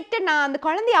எக்ஸ்பெக்டட் நான் அந்த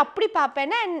குழந்தைய அப்படி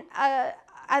பார்ப்பேன்னு. அண்ட்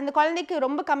அந்த குழந்தைக்கு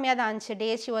ரொம்ப கம்மியாக தான் இருந்துச்சு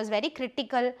days. She was very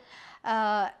critical.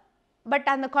 But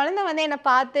அந்த குழந்தை வந்து என்னை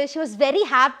பார்த்து ஷி வாஸ் வெரி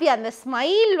ஹாப்பி. அந்த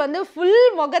ஸ்மைல் வந்து ஃபுல்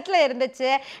முகத்தில்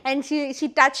இருந்துச்சு. And she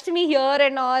touched me here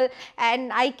and all and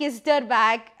I கிஸ்ட் her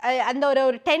back. அந்த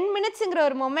ஒரு 10 மினிட்ஸுங்கிற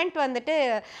ஒரு மொமெண்ட் வந்துட்டு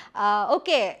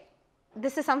okay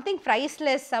this is something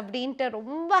priceless அப்படின்ட்டு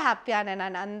ரொம்ப ஹாப்பியான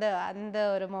நான் அந்த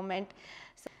ஒரு மொமெண்ட்.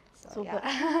 சூப்பர்.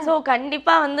 ஸோ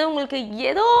கண்டிப்பாக வந்து உங்களுக்கு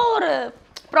ஏதோ ஒரு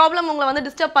ப்ராப்ளம் உங்களை வந்து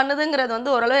டிஸ்டர்ப் பண்ணுதுங்கிறது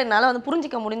வந்து ஓரளவு என்னால் வந்து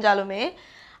புரிஞ்சிக்க முடிஞ்சாலுமே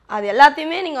அது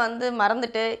எல்லாத்தையுமே நீங்கள் வந்து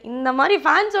மறந்துட்டு இந்த மாதிரி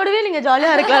ஃபேன்ஸோடவே நீங்கள்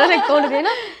ஜாலியாக இருக்கலாம்னு எனக்கு தோணுது.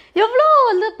 ஏன்னா எவ்வளோ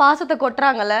வந்து பாசத்தை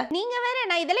கொட்டுறாங்கல்ல. நீங்கள் வேறு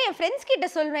நான் இதெல்லாம் என் ஃப்ரெண்ட்ஸ் கிட்ட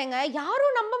சொல்வேங்க,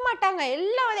 யாரும் நம்ப மாட்டாங்க.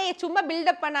 எல்லாம் வந்து சும்மா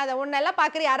பில்டப் பண்ணாத ஒன்னெல்லாம்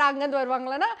பார்க்குற யாரும் அங்கேருந்து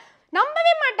வருவாங்களான்னா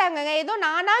நம்பவே மாட்டாங்க. ஏதோ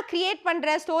நானாக கிரியேட்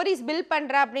பண்ணுறேன், ஸ்டோரிஸ் பில்ட்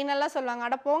பண்ணுறேன் அப்படின்னு எல்லாம் சொல்லுவாங்க.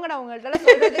 அட போங்கடா, உங்கள்கிட்ட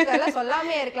சொல்கிறதுக்கு எல்லாம்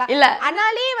சொல்லாமே இருக்கலாம். இல்லை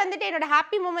அதனாலே வந்துட்டு என்னோட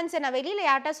ஹாப்பி மூமெண்ட்ஸை நான் வெளியில்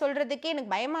யார்கிட்ட சொல்கிறதுக்கே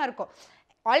எனக்கு பயமாக இருக்கும்.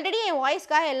 ஆல்ரெடி என்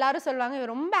வாய்ஸ்க்காக எல்லாரும் சொல்லுவாங்க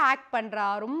இவன் ரொம்ப ஆக்ட் பண்ணுறா,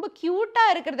 ரொம்ப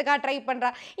க்யூட்டாக இருக்கிறதுக்காக ட்ரை பண்ணுறா.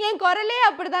 என் குரலே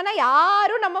அப்படி தானே,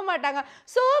 யாரும் நம்ப மாட்டாங்க.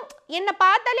 ஸோ என்னை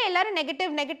பார்த்தாலே எல்லாரும்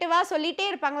நெகட்டிவாக சொல்லிகிட்டே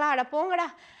இருப்பாங்களா, அட போங்கடா,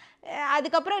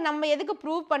 அதுக்கப்புறம் நம்ம எதுக்கு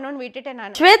ப்ரூவ் பண்ணணும்னு விட்டுட்டேன்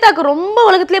நான். ஸ்வேதாக்கு ரொம்ப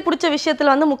உலகத்திலே பிடிச்ச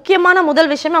விஷயத்தில் வந்து முக்கியமான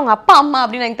முதல் விஷயமே அவங்க அப்பா அம்மா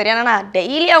அப்படின்னு எனக்கு தெரியும். நான்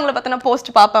டெய்லி அவங்கள பற்றின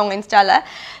போஸ்ட் பார்ப்பேன் அவங்க இன்ஸ்டாவில்.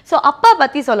 ஸோ அப்பா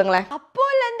பற்றி சொல்லுங்களேன்.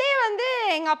 அப்போலேருந்தே வந்து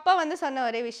எங்கள் அப்பா வந்து சொன்ன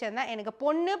ஒரே விஷயம் தான், எனக்கு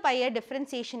பொண்ணு பையன்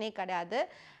டிஃப்ரென்சியேஷனே கிடையாது,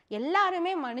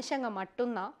 எல்லாருமே மனுஷங்க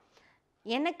மட்டும்தான்.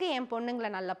 எனக்கு என் பொண்ணுங்களை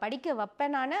நல்லா படிக்க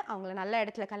வைப்பேன், நான் அவங்கள நல்ல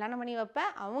இடத்துல கல்யாணம் பண்ணி வைப்பேன்,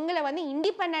 அவங்கள வந்து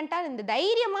இண்டிபெண்ட்டாக இந்த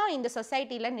தைரியமாக இந்த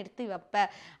சொசைட்டியில் நிறுத்தி வைப்பேன்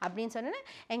அப்படின்னு சொன்னேன்.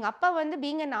 எங்கள் அப்பா வந்து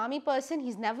being an army person,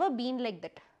 he's never been like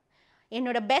that.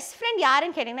 என்னோட பெஸ்ட் ஃப்ரெண்ட்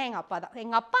யாருன்னு கேட்டிங்கன்னா எங்கள் அப்பா தான்,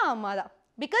 எங்கள் அப்பா அம்மா தான்.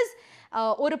 பிகாஸ்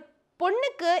ஒரு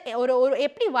பொண்ணுக்கு ஒரு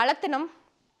எப்படி வளர்த்தணும்,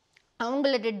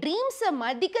 அவங்களோட ட்ரீம்ஸை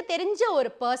மதிக்க தெரிஞ்ச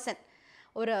ஒரு பர்சன்,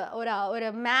 ஒரு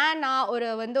மேனாக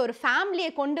ஒரு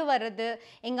ஃபேமிலியை கொண்டு வர்றது,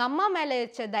 எங்கள் அம்மா மேலே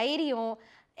வச்ச தைரியம்.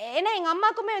 ஏன்னா எங்கள்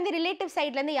அம்மாவுக்குமே வந்து ரிலேட்டிவ்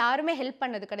சைட்லேருந்து யாருமே ஹெல்ப்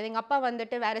பண்ணது கிடையாது. எங்கள் அப்பா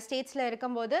வந்துட்டு வேறு ஸ்டேட்ஸில்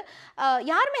இருக்கும்போது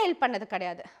யாருமே ஹெல்ப் பண்ணது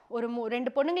கிடையாது. ஒரு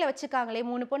 2 பொண்ணுங்களை வச்சுருக்காங்களே,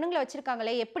 3 பொண்ணுங்களை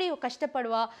வச்சுருக்காங்களே, எப்படி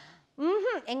கஷ்டப்படுவா,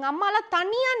 எங்கள் அம்மாலாம்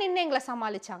தனியாக நின்று எங்களை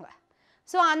சமாளித்தாங்க.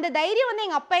 ஸோ அந்த தைரியம் வந்து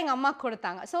எங்கள் அப்பா எங்கள் அம்மாவுக்கு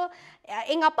கொடுத்தாங்க. ஸோ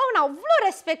எங்கள் அப்பாவை நான் அவ்வளோ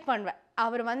ரெஸ்பெக்ட் பண்ணுவேன்.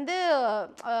 அவர் வந்து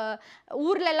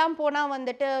ஊர்லெல்லாம் போனால்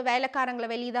வந்துட்டு வேலைக்காரங்களை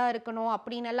வெளியே தான் இருக்கணும்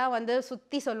அப்படின்னெல்லாம் வந்து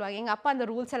சுற்றி சொல்லுவாங்க. எங்கள் அப்பா அந்த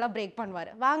ரூல்ஸ் எல்லாம் பிரேக்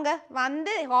பண்ணுவார். வாங்க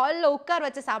வந்து ஹாலில் உட்கார்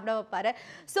வச்சு சாப்பிட வைப்பார்.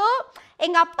 ஸோ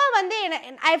எங்கள் அப்பா வந்து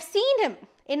ஐ ஹவ் சீன் ஹிம்.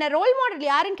 என்ன ரோல் மாடல்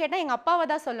யாருன்னு கேட்டால் எங்கள் அப்பாவை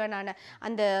தான் சொல்லுவேன் நான்.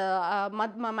 அந்த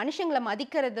மனுஷங்களை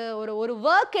மதிக்கிறது, ஒரு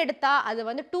ஒர்க் எடுத்தால் அது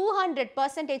வந்து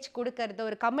 200% கொடுக்கறது,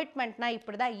 ஒரு கமிட்மெண்ட்னா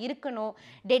இப்படி தான் இருக்கணும்,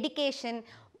 டெடிக்கேஷன்,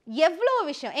 எவ்வளோ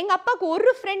விஷயம். எங்கள் அப்பாவுக்கு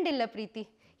ஒரு ஃப்ரெண்ட் இல்லை பிரீத்தி,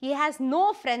 he has no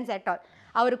friends at all.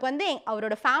 அவருக்கு வந்து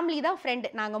அவரோட ஃபேமிலி தான் ஃப்ரெண்டு.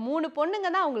 நாங்கள் 3 பொண்ணுங்க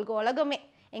தான் அவங்களுக்கு உலகமே,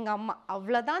 எங்கள் அம்மா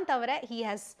அவ்வளோதான், தவிர he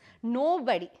has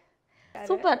nobody.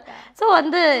 Super. So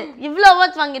வந்து இவ்வளோ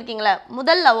அவார்ட்ஸ் வாங்கியிருக்கீங்களே,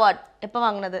 முதல் அவார்ட் எப்போ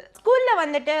வாங்கினது? ஸ்கூலில்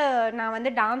வந்துட்டு நான் வந்து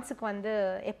டான்ஸுக்கு வந்து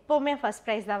எப்போவுமே ஃபர்ஸ்ட்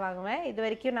ப்ரைஸ் தான் வாங்குவேன். இது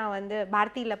வரைக்கும் நான் வந்து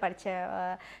பாரதியில் படித்த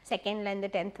செகண்ட்லேருந்து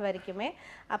 10th வரைக்குமே.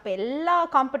 அப்போ எல்லா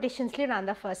காம்படிஷன்ஸ்லேயும் நான்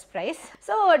தான் ஃபர்ஸ்ட் ப்ரைஸ்.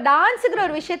 ஸோ டான்ஸுங்கிற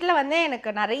ஒரு விஷயத்தில் வந்து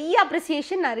எனக்கு நிறைய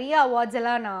அப்ரிசியேஷன், நிறைய அவார்ட்ஸ்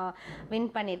எல்லாம் நான்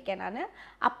வின் பண்ணியிருக்கேன் நான்.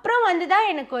 அப்புறம் வந்து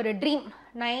தான் எனக்கு ஒரு ட்ரீம்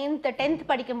 9th 10th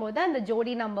படிக்கும்போது அந்த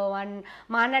ஜோடி நம்பர் 1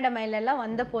 மாநாட மயிலெல்லாம்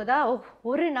வந்தபோதா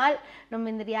ஒரு நாள் நம்ம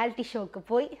இந்த ரியாலிட்டி ஷோக்கு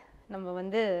போய் நம்ம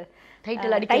வந்து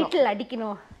டைட்டில்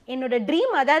அடிக்கணும். என்னோட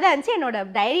ட்ரீம் அதாவது இருந்துச்சு. என்னோட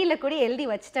டைரியில் கூட எழுதி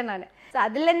வச்சுட்டேன் நான். ஸோ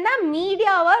அதுலேருந்து தான்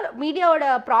மீடியாவோட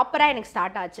ப்ராப்பராக எனக்கு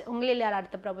ஸ்டார்ட் ஆச்சு. உங்களில் யார்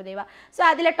அடுத்த பிரபுதேவா. ஸோ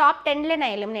அதில் டாப் 10ல்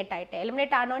நான் எலிமினேட் ஆகிட்டேன்.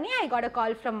 எலிமினேட் ஆனோடனே I got a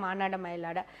call from மாநாட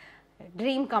Mayilada.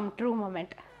 Dream come true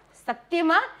moment.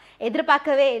 சத்தியமாக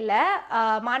எதிர்பார்க்கவே இல்லை.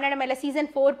 மாநாட மயில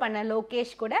சீசன் 4 பண்ணேன்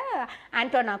லோகேஷ் கூட,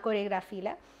 ஆண்டோனா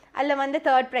கோரியோகிராஃபியில். அதில் வந்து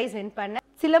 3rd ப்ரைஸ் வின் பண்ணேன்.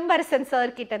 சிலம்பரசன்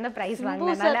சார் கிட்ட இருந்து ப்ரைஸ்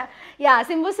வாங்கினால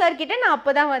சிம்பு சார் கிட்ட நான்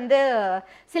அப்போதான் வந்து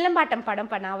சிலம்பாட்டம் படம்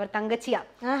பண்ணேன். அவர் தங்கச்சியா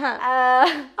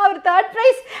அவர் 3rd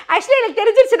ப்ரைஸ். ஆக்சுவலி எனக்கு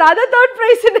தெரிஞ்சிருச்சு நான் தான் 3rd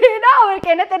ப்ரைஸ்னா.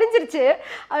 அவருக்கு என்ன தெரிஞ்சிருச்சு.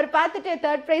 அவர் பார்த்துட்டு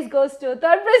 3rd ப்ரைஸ் கோஸ் டு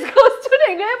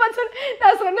எங்கேயே பார்த்து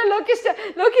நான் சொன்னேன்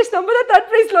லோகேஷ் நம்ம தான் 3rd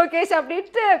ப்ரைஸ் லோகேஷ்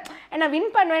அப்படின்ட்டு. நான்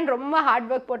வின் பண்ணுவேன் ரொம்ப ஹார்ட்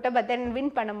ஒர்க் போட்டேன். பட் தென்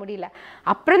வின் பண்ண முடியல.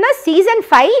 அப்புறம் தான் சீசன்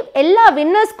 5 எல்லா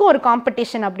வின்னர்ஸ்க்கும் ஒரு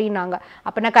காம்படிஷன் அப்படின்னாங்க.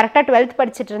 அப்போ நான் கரெக்டாக 12th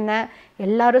படிச்சுட்டு இருந்தேன்.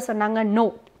 எல்லாரும் சொன்னாங்க நோ,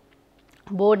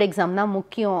 போர்டு எக்ஸாம் தான்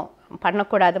முக்கியம்,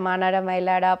 பண்ணக்கூடாது மாநாட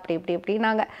மயிலாடா அப்படி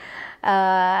இப்படின்னாங்க.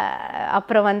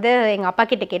 அப்புறம் வந்து எங்கள் அப்பா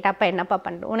கிட்ட கேட்டேன், அப்பா என்னப்பா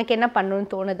பண்ணுறோம், உனக்கு என்ன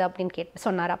பண்ணணும்னு தோணுது அப்படின்னு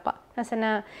சொன்னார் அப்பா. நான்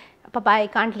சொன்னேன், பாப்பா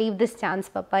I can't leave this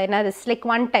chance பாப்பா, ஏன்னா this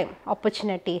like one time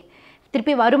opportunity,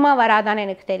 திருப்பி வருமா வராதான்னு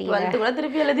எனக்கு தெரியல,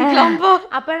 திருப்பி எழுதிக்கலாம்.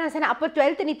 அப்போ நான் சொன்னேன், அப்போ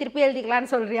 12th நீ திருப்பி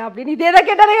எழுதிக்கலான்னு சொல்றியா அப்படின்னு இதே தான்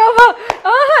கேட்டாரே.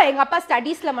 எங்கள் அப்பா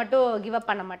ஸ்டடீஸில் மட்டும் கிவ் அப்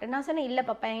பண்ண மாட்டேன். நான் சொன்னேன், இல்லை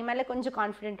பாப்பா என் மேலே கொஞ்சம்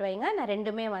கான்ஃபிடென்ட் வைங்க, நான்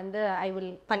ரெண்டுமே வந்து ஐ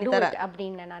வில் பண்ணித்தரேன்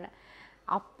அப்படின்னு நான்.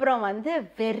 அப்புறம் வந்து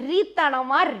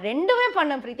வெறித்தனமாக ரெண்டுமே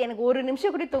பண்ணேன் பிரீத்தி. எனக்கு ஒரு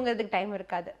நிமிஷம் கூட தூங்குறதுக்கு டைம்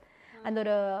இருக்காது. அந்த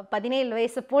ஒரு 17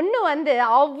 வயசு பொண்ணு வந்து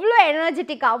அவ்வளோ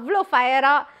எனர்ஜெட்டிக்காக அவ்வளோ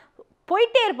ஃபயராக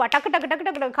போயிட்டே இருப்பா. டக்கு டக்கு டக்கு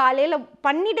டக்கு காலையில்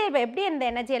பண்ணிகிட்டே இருப்பேன். எப்படி அந்த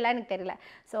எனர்ஜி எல்லாம் எனக்கு தெரியல.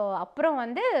 ஸோ அப்புறம்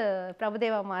வந்து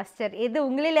பிரபுதேவா மாஸ்டர், எது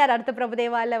உங்களில் யார் அடுத்த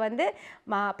பிரபுதேவாவில் வந்து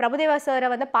பிரபுதேவா சாரை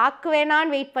வந்து பார்க்க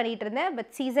வேணான்னு வெயிட் பண்ணிகிட்டு இருந்தேன்.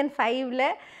 பட் சீசன் 5ல்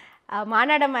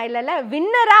மாநாட மயிலில்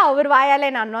வின்னராக அவர் வாயால்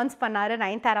என்ன அனௌன்ஸ் பண்ணார்.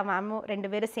 நயன்தாரா மேமும்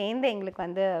 2 பேரும் சேர்ந்து எங்களுக்கு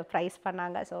வந்து ப்ரைஸ்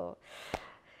பண்ணாங்க. So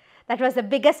that was the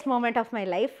biggest moment of my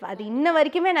life. அது இன்ன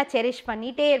வரைக்குமே நான் செரிஷ்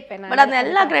பண்ணிட்டே இருப்பேன். பட் அந்த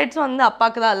எல்லா கிரெடிட்ஸும் வந்து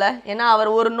அப்பாக்கு தான் இல்லை, ஏன்னா அவர்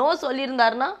ஒரு நோ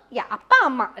சொல்லியிருந்தாருன்னா அப்பா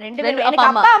அம்மா 2 பேரும், எனக்கு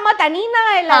அப்பா அம்மா தனினா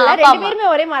இல்லை, 2 பேருமே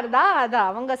ஒரே மாதிரி தான். அது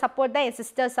அவங்க சப்போர்ட் தான், என்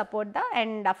சிஸ்டர் சப்போர்ட் தான்.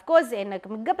 அண்ட் அஃப்கோர்ஸ் எனக்கு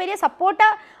மிகப்பெரிய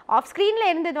சப்போர்ட்டாக ஆஃப்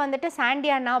ஸ்க்ரீனில் இருந்தது வந்துட்டு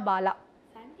சாண்டியானா, பாலா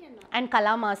அண்ட்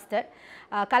கலா மாஸ்டர்.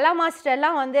 கலா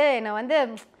மாஸ்டர்லாம் வந்து என்னை வந்து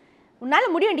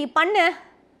உன்னால் முடியும்டி, பண்ணு,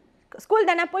 ஸ்கூல்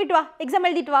தானே, போயிட்டு வா, எக்ஸாம்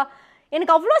எழுதிட்டு வா,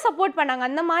 எனக்கு அவ்வளோ சப்போர்ட் பண்ணாங்க.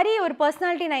 அந்த மாதிரி ஒரு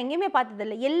பர்சனாலிட்டி நான் எங்கேயுமே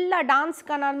பார்த்ததில்லை. எல்லா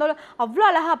டான்ஸ்க்கான இருந்தாலும் அவ்வளோ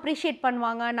அழகாக அப்ரிஷியேட்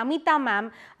பண்ணுவாங்க. நமிதா மேம்,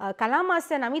 கலா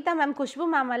master, Namitha ma'am, Khushbu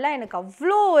ma'am எல்லாம் எனக்கு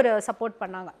அவ்வளோ ஒரு சப்போர்ட்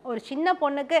பண்ணாங்க. ஒரு சின்ன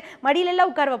பொண்ணுக்கு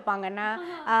மடியிலெல்லாம் உட்கார வைப்பாங்கண்ணா.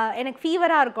 எனக்கு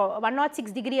ஃபீவராக இருக்கும்,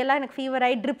 106 டிகிரி எல்லாம் எனக்கு ஃபீவர்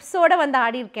ஆகி ட்ரிப்ஸோடு வந்து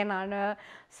ஆடி இருக்கேன் நான்.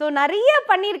 ஸோ நிறைய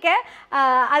பண்ணியிருக்கேன்.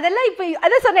 அதெல்லாம் இப்போ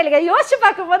அதான் சொன்னேன் இல்லைங்க, யோசிச்சு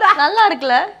பார்க்கும்போது நல்லா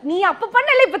இருக்குல்ல, நீ அப்போ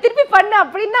பண்ணல இப்போ திருப்பி பண்ண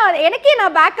அப்படின்னா எனக்கே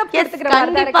நான் பேக்கப் எடுத்துக்கிறேன்.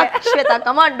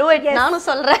 நானும்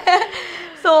சொல்றேன்.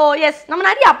 ஸோ எஸ், நம்ம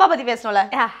நிறைய அப்பா பத்தி பேசணும்ல,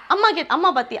 அம்மா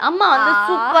பத்தி. அம்மா வந்து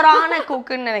சூப்பரான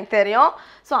குக்குன்னு எனக்கு தெரியும்.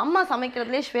 ஸோ அம்மா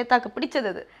சமைக்கிறதுலேயே ஸ்வேதாக்கு பிடிச்சது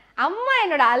அது. அம்மா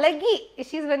என்னோட அழகி,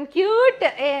 ஷீஸ் ஒன் கியூட்.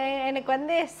 எனக்கு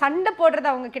வந்து சண்டை போடுறது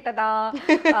அவங்க கிட்டதான்,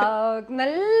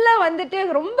 நல்லா வந்துட்டு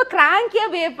ரொம்ப கிராங்கியா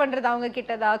பிஹேவ் பண்றது அவங்க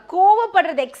கிட்டதான்,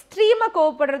 கோவப்படுறது எக்ஸ்ட்ரீமா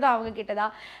கோவப்படுறது அவங்க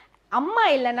கிட்டதான். அம்மா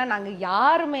இல்லைன்னா நாங்கள்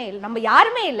யாருமே இல்லை, நம்ம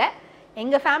யாருமே இல்லை.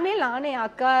 எங்கள் ஃபேமிலியில் நானே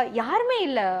அக்கா யாருமே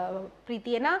இல்லை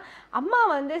பிரீத்தி. ஏன்னா அம்மா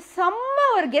வந்து செம்ம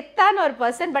ஒரு கெத்தான ஒரு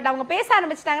பர்சன். பட் அவங்க பேச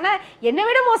ஆரம்பிச்சிட்டாங்கன்னா என்னை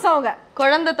விட மோசம். அவங்க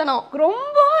குழந்தைத்தனம்,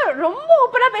 ரொம்ப ரொம்ப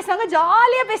ஓப்பனாக பேசுவாங்க,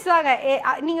 ஜாலியாக பேசுவாங்க.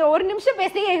 நீங்கள் ஒரு நிமிஷம்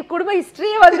பேசி என் குடும்ப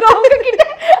ஹிஸ்ட்ரியே வந்துடும் அவங்க கிட்ட.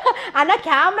 ஆனால்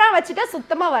கேமரா வச்சுட்டா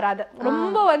சுத்தமாக வராது.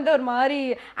 ரொம்ப வந்து ஒரு மாதிரி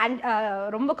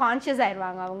ரொம்ப கான்ஷியஸ்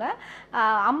ஆயிடுவாங்க அவங்க.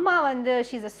 அம்மா வந்து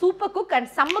she's a super cook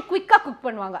and செம்ம குயிக்காக குக்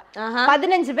பண்ணுவாங்க.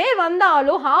 15 பேர்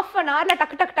வந்தாலும் ½ அன் ஹவரில்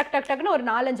டக்கு டக்கு டக்கு டக்கு டக்குன்னு ஒரு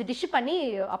 4-5 டிஷ் பண்ணி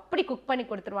அப்படி குக் பண்ணி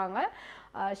கொடுத்துருவாங்க.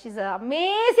 She's a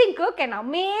amazing cook and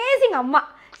amazing அம்மா.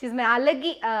 ஷீஸ் மை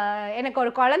அழகி. எனக்கு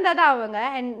ஒரு குழந்தை தான் அவங்க.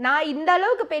 அண்ட் நான் இந்த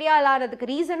அளவுக்கு பெரிய ஆளாகிறதுக்கு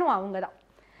ரீசனும் அவங்க தான்.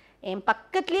 என்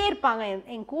பக்கத்துலேயே இருப்பாங்க,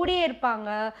 என் கூடயே இருப்பாங்க.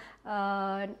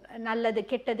 நல்லது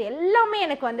கெட்டது எல்லாமே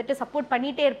எனக்கு வந்துட்டு சப்போர்ட்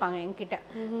பண்ணிகிட்டே இருப்பாங்க என்கிட்ட.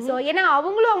 ஸோ ஏன்னா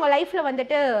அவங்களும் அவங்க லைஃப்பில்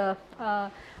வந்துட்டு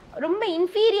ரொம்ப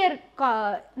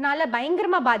இன்ஃபீரியர்னால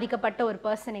பயங்கரமாக பாதிக்கப்பட்ட ஒரு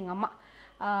பர்சன் எங்கள் அம்மா.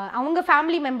 அவங்க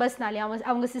ஃபேமிலி மெம்பர்ஸ்னாலே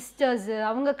அவங்க சிஸ்டர்ஸு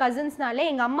அவங்க கசின்ஸ்னாலே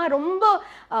எங்கள் அம்மா ரொம்ப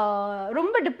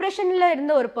ரொம்ப டிப்ரெஷனில்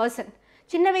இருந்த ஒரு பர்சன்.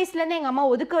 சின்ன வயசுலேருந்து எங்கள் அம்மா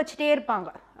ஒதுக்க வச்சுட்டே இருப்பாங்க.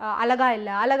 அழகா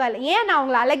இல்லை ஏன் நான்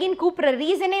அவங்கள அழகின்னு கூப்பிட்ற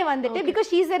ரீசனே வந்துட்டு because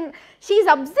she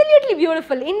is absolutely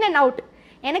beautiful in and out.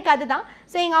 எனக்கு அதுதான்.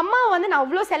 ஸோ எங்கள் அம்மா வந்து நான்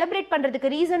அவ்வளோ செலிப்ரேட்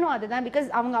பண்ணுறதுக்கு ரீசனும் அதுதான். பிகாஸ்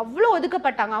அவங்க அவ்வளோ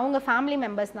ஒதுக்கப்பட்டாங்க அவங்க ஃபேமிலி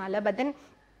மெம்பர்ஸ்னால. பட் தென்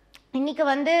இன்னைக்கு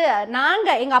வந்து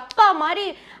நாங்கள் எங்கள் அப்பா மாதிரி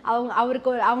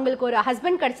அவங்களுக்கு ஒரு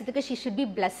husband கிடச்சதுக்கு she should be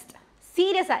blessed.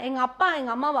 சீரியஸாக எங்கள் அப்பா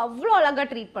எங்கள் அம்மாவை அவ்வளோ அழகாக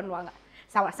ட்ரீட் பண்ணுவாங்க.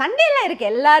 சண்டேலாம் இருக்குது,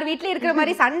 எல்லார் வீட்லேயும் இருக்கிற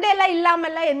மாதிரி சண்டேலாம்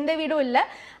இல்லாமல்லாம் எந்த வீடும் இல்லை,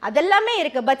 அதெல்லாமே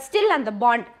இருக்குது. பட் ஸ்டில் அந்த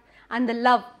பாண்ட், அந்த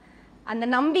லவ், அந்த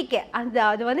நம்பிக்கை,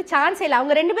 அது வந்து சான்ஸே இல்லை.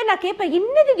 அவங்க 2 பேரும் நான் கேட்பேன்,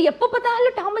 என்னது இது எப்போ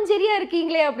பார்த்தாலும் டாம் அண்ட் ஜெரியா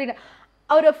இருக்கீங்களே அப்படின்னு.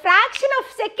 ஒரு ஃப்ராக்ஷன்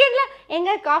ஆஃப் செகண்ட்ல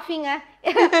எங்க காஃபிங்க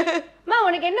மா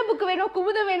உனக்கு என்ன புக்கு வேணும்,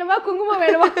 குமுதம் வேணுமா குங்குமம்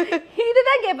வேணுமா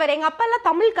இதுதான் கேட்பாரு. எங்கள் அப்பா எல்லாம்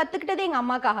தமிழ் கற்றுக்கிட்டதே எங்கள்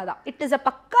அம்மாக்காக தான். இட் இஸ் அ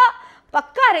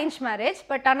பக்கா அரேஞ்ச் மேரேஜ்.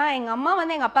 பட் ஆனால் எங்கள் அம்மா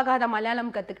வந்து எங்கள் அப்பாக்காக தான்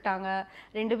மலையாளம் கற்றுக்கிட்டாங்க.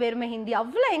 2 பேருமே ஹிந்தி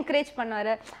அவ்வளோ என்கரேஜ்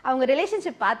பண்ணார். அவங்க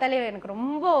ரிலேஷன்ஷிப் பார்த்தாலே எனக்கு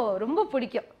ரொம்ப ரொம்ப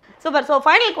பிடிக்கும். Super. So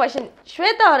final question,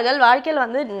 Shweta அவர்கள் வாழ்க்கையில்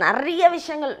வந்து நிறைய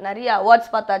விஷயங்கள், நிறைய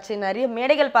அவார்ட்ஸ் பார்த்தாச்சு, நிறைய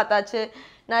மேடைகள் பார்த்தாச்சு,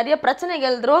 நிறைய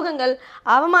பிரச்சனைகள், துரோகங்கள்,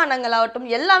 அவமானங்கள் ஆகட்டும்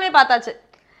எல்லாமே பார்த்தாச்சு.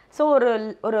 ஸோ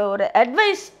ஒரு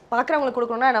அட்வைஸ் பார்க்குறவங்களுக்கு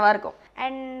கொடுக்கணும்னா என்னவா இருக்கும்?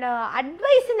 அண்ட்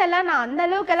அட்வைஸ்ன்னெல்லாம் நான் அந்த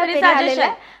அளவுக்கெல்லாம் தெரியல.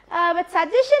 பட்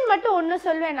சஜஷன் மட்டும் ஒன்று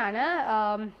சொல்வேன்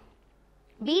நான்.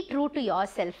 Be true to your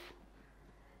self,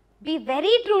 be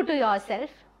very true to your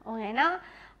self. ஏன்னா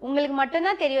உங்களுக்கு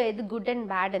மட்டும்தான் தெரியும் எது குட் அண்ட்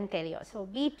பேட்ன்னு தெரியும். So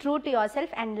be true to your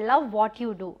self and love what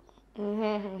you two.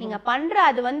 நீங்க பண்ற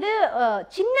அது வந்து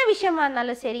சின்ன விஷயமா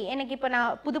இருந்தாலும் சரி. எனக்கு இப்போ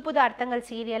நான் புது அர்த்தங்கள்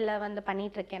சீரியல்ல வந்து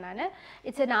பண்ணிட்டு இருக்கேன் நான்.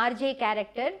 It's an RJ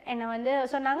character. என்னை வந்து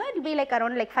சொன்னாங்க it be like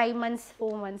around like 5 months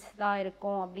 4 months தான்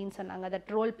இருக்கும் அப்படின்னு சொன்னாங்க.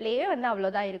 தட் ரோல் பிளேவே வந்து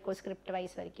அவ்வளோதான் இருக்கும் ஸ்கிரிப்ட்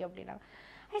வைஸ் வரைக்கும் அப்படின்னாங்க.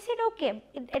 ஐ செட் ஓகே.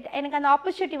 எனக்கு அந்த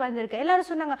ஆப்பர்ச்சுனிட்டி வந்திருக்கு. எல்லாரும்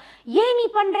சொன்னாங்க ஏன் நீ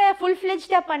பண்ற ஃபுல்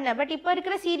ஃப்ளெஜ்டாக பண்ண. பட் இப்போ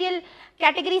இருக்கிற சீரியல்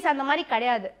கேட்டகரிஸ் அந்த மாதிரி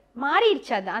கிடையாது,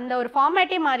 மாறிடுச்சு. அது அந்த ஒரு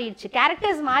ஃபார்மேட்டே மாறிடுச்சு.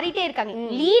 கேரக்டர்ஸ் மாறிட்டே இருக்காங்க,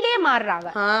 லீடே மாறுறாங்க,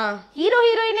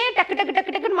 ஹீரோயினே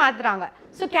டக்குன்னு மாத்துறாங்க.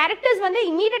 ஸோ கேரக்டர்ஸ் வந்து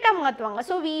இமீடியட்டா மாத்துவாங்க.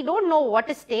 So we don't know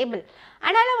what is stable.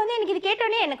 அதனால வந்து எனக்கு இது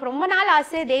கேட்டோடனே எனக்கு ரொம்ப நாள்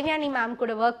ஆசை தேவயானி மேம்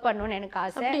கூட ஒர்க் பண்ணணும்னு எனக்கு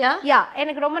ஆசை.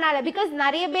 எனக்கு ரொம்ப நாள். பிகாஸ்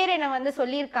நிறைய பேர் என்ன வந்து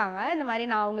சொல்லியிருக்காங்க இந்த மாதிரி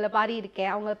நான் அவங்கள பாரி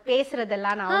இருக்கேன், அவங்க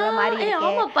பேசுறதெல்லாம் நான் அவங்க மாதிரி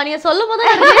இருக்கேன் சொல்லும் போது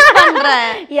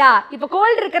இப்ப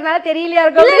கோல்டு இருக்கிறதுனால தெரியலையா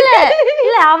இருக்கும்.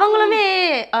 இல்ல அவங்களுமே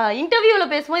இன்டர்வியூல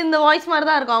பேசும்போது இந்த வாய்ஸ் மாதிரி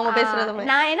தான் இருக்கும் அவங்க பேசுறது.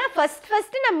 நான் ஏன்னா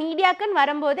ஃபர்ஸ்ட் நான் மீடியாக்குன்னு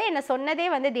வரும்போதே என்ன சொன்னதே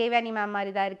வந்து தேவயானி மேம்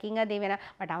மாதிரி தான் இருக்கீங்க தேவயானா.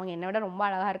 பட் அவங்க என்னோட ரொம்ப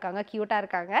அழகா இருக்காங்க, கியூட்டா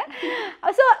இருக்காங்க.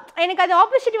 ஸோ எனக்கு அது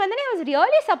ஆப்பர்ச்சுனிட்டி வந்து I was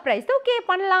really surprised. Okay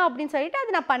பண்ணலாம் அப்படின்னு சொல்லிட்டு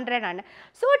அது நான் பண்றேன் நான்.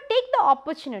 So take the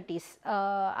opportunities.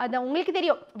 அது உங்களுக்கு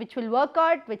தெரியும் which will work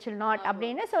out which will not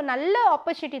அப்படின்னு. ஸோ நல்ல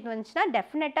ஆப்பர்ச்சுனிட்டி வந்துச்சுன்னா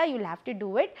டெஃபினட்டா you will have to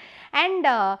do it. And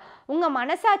உங்க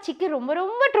மனசாட்சிக்கு ரொம்ப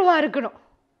ரொம்ப ட்ரூவா இருக்கணும்.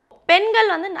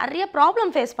 பெண்கள் வந்து நிறைய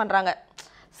ப்ராப்ளம் ஃபேஸ் பண்றாங்க.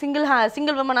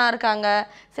 சிங்கிள் விமனாக இருக்காங்க.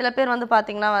 சில பேர் வந்து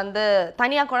பார்த்தீங்கன்னா வந்து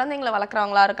தனியாக குழந்தைங்களை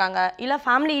வளர்க்குறவங்களா இருக்காங்க, இல்லை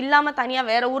ஃபேமிலி இல்லாமல் தனியாக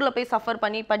வேறு ஊரில் போய் சஃபர்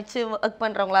பண்ணி படித்து ஒர்க்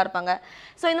பண்ணுறவங்களா இருப்பாங்க.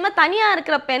 ஸோ இந்த மாதிரி தனியாக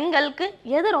இருக்கிற பெண்களுக்கு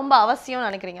எது ரொம்ப அவசியம்னு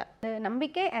நினைக்கிறீங்க?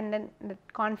 நம்பிக்கை அண்ட் தென்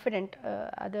கான்ஃபிடென்ட்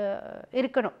அது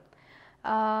இருக்கணும்.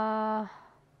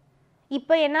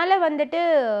 இப்போ என்னால் வந்துட்டு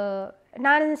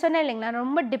நான் சொன்னேன் இல்லைங்க, நான்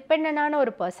ரொம்ப டிபெண்டான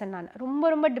ஒரு பர்சன். நான்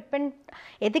ரொம்ப டிபெண்ட்,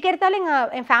 எதுக்கு எடுத்தாலும்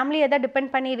என் ஃபேமிலியை தான்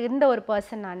டிபெண்ட் பண்ணி இருந்த ஒரு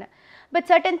பர்சன் நான். பட்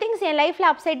சர்டன் திங்ஸ் என் லைஃப்பில்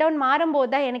அப்சைட் டவுன்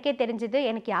மாறும்போது தான் எனக்கே தெரிஞ்சுது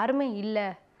எனக்கு யாருமே இல்லை,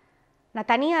 நான்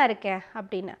தனியாக இருக்கேன்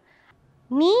அப்படின்னு.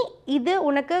 நீ இது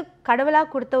உனக்கு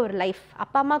கடவுளாக கொடுத்த ஒரு லைஃப்,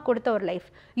 அப்பா அம்மா கொடுத்த ஒரு life.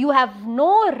 You have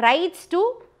no rights to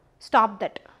stop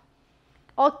that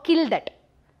R kill that.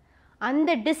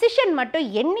 அந்த டிசிஷன் மட்டும்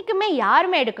என்றைக்குமே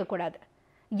யாருமே எடுக்கக்கூடாது.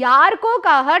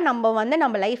 யாருக்கோக்காக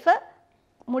நம்ம லைஃப்பை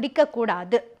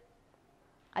முடிக்கக்கூடாது.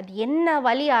 அது என்ன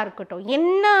வழியாக இருக்கட்டும்,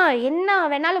 என்ன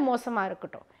வேணாலும் மோசமாக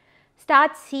இருக்கட்டும்.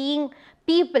 Start seeing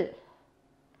people.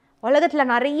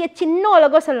 உலகத்தில் நிறைய சின்ன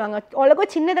உலகம் சொல்லுவாங்க,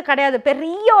 உலகம் சின்னது கிடையாது,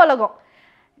 பெரிய உலகம்.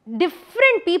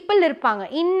 டிஃப்ரெண்ட் பீப்புள் இருப்பாங்க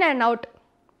in and out.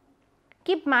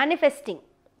 Keep manifesting,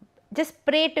 just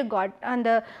pray to God.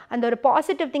 அந்த ஒரு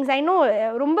பாசிட்டிவ் திங்ஸ். ஐ நோ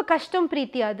ரொம்ப கஷ்டம்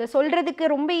பிரீத்தி, அது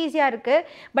சொல்கிறதுக்கு ரொம்ப ஈஸியாக இருக்குது.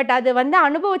 பட் அது வந்து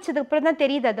அனுபவிச்சதுக்கு அப்புறம் தான்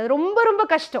தெரியுது அது ரொம்ப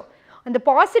கஷ்டம். அந்த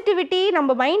பாசிட்டிவிட்டி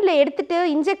நம்ம மைண்டில் எடுத்துகிட்டு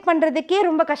இன்ஜெக்ட் பண்ணுறதுக்கே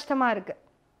ரொம்ப கஷ்டமாக இருக்குது.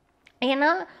 ஏன்னா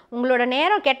உங்களோட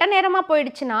நேரம் கெட்ட நேரமாக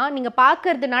போயிடுச்சுன்னா நீங்கள்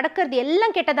பார்க்கறது நடக்கிறது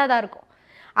எல்லாம் கெட்டதாக தான் இருக்கும்.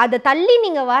 அதை தள்ளி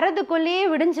நீங்கள் வர்றதுக்குள்ளேயே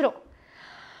விடிஞ்சிரும்.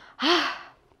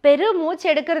 பெரு மூச்சு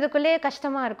எடுக்கிறதுக்குள்ளேயே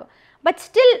கஷ்டமாக இருக்கும். பட்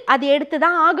ஸ்டில் அது எடுத்து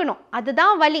தான் ஆகணும்.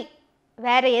 அதுதான் வலி.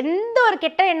 வேறு எந்த ஒரு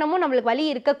கெட்ட எண்ணமும் நம்மளுக்கு வலி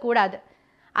இருக்கக்கூடாது.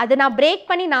 அதை நான் பிரேக்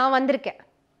பண்ணி நான் வந்திருக்கேன்.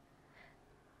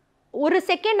 ஒரு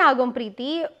செகண்ட் ஆகும் பிரீத்தி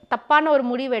தப்பான ஒரு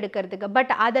முடிவு எடுக்கிறதுக்கு.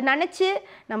 பட் அதை நினச்சி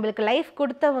நம்மளுக்கு லைஃப்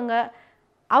கொடுத்தவங்க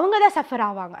அவங்க தான் சஃபர்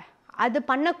ஆவாங்க. அது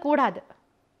பண்ணக்கூடாது,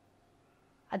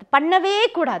 அது பண்ணவே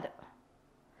கூடாது.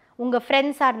 உங்கள்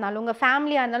ஃப்ரெண்ட்ஸாக இருந்தாலும் உங்கள்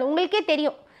ஃபேமிலியாக இருந்தாலும் உங்களுக்கே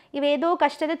தெரியும் இவ ஏதோ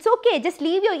கஷ்டம். It's okay, just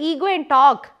leave your ego and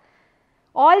talk.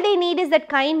 All they need is that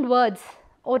kind words.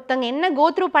 ஒருத்தவங்க என்ன கோ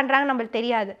த்ரூ பண்ணுறாங்க நம்மளுக்கு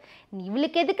தெரியாது.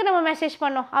 இவளுக்கு எதுக்கு நம்ம மெசேஜ்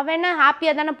பண்ணோம், அவள் என்ன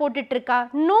ஹாப்பியாக தானே போட்டுட்ருக்கா?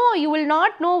 No, you will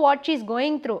not know what she is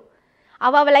going through.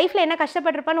 அவள் லைஃப்பில் என்ன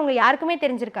கஷ்டப்பட்டிருப்பான்னு உங்களுக்கு யாருக்குமே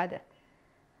தெரிஞ்சிருக்காது.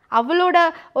 அவளோட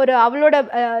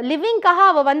லிவிங்காக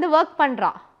அவள் வந்து ஒர்க்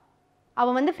பண்ணுறா.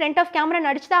 அவள் வந்து ஃப்ரண்ட் ஆஃப் கேமரா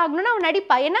நடிச்சு தான் ஆகணும்னா அவள்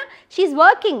நடிப்பா. ஏன்னா ஷீ இஸ்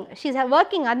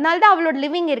ஒர்க்கிங். அதனால தான் அவளோட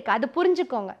லிவிங் இருக்குது. அது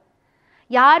புரிஞ்சுக்கோங்க.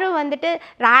 யாரும் வந்துட்டு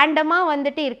ரேண்டமாக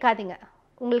வந்துட்டு இருக்காதீங்க.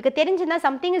 உங்களுக்கு தெரிஞ்சுன்னா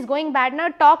something is going பேட்னா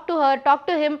talk to her, talk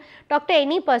to him, talk to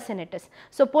any person it is.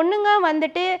 So பொண்ணுங்க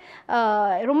வந்துட்டு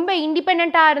ரொம்ப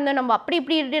இண்டிபெண்ட்டாக இருந்து நம்ம அப்படி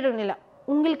இப்படி இல்லை,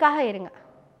 உங்களுக்காக இருங்க.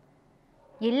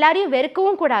 எல்லாரையும்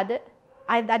வெறுக்கவும் கூடாது.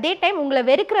 அதே டைம் உங்களை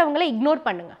வெறுக்கிறவங்கள இக்னோர்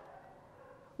பண்ணுங்க.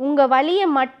 உங்கள் வழியை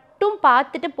மட்டும்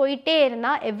பார்த்துட்டு போயிட்டே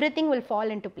இருந்தால் everything will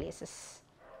fall into places.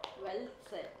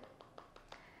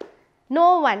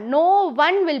 No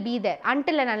one will be there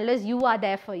until and unless you are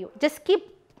there for you. Just keep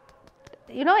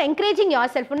encouraging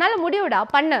yourself. உன்னால் முடிவுடா,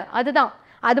 பண்ணு, அதுதான்.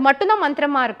 அது மட்டும்தான்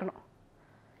மந்திரமாக இருக்கணும்.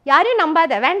 யாரையும்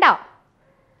நம்பாத, வேண்டாம்.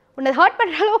 உன்னை ஹர்ட்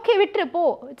பண்ணுறாலும் ஓகே விட்டுரு, போ,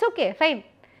 இட்ஸ் ஓகே, ஃபைன்.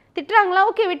 திட்டுறாங்களா,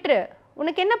 ஓகே விட்டுரு.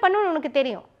 உனக்கு என்ன பண்ணணும்னு உனக்கு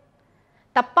தெரியும்.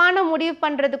 தப்பான முடிவு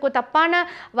பண்ணுறதுக்கும் தப்பான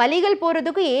வழிகள்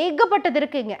போகிறதுக்கும் ஏகப்பட்டது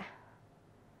இருக்குங்க.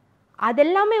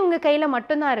 அதெல்லாமே உங்கள் கையில்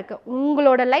மட்டும்தான் இருக்குது.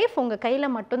 உங்களோட லைஃப் உங்கள்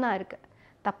கையில் மட்டும்தான் இருக்குது.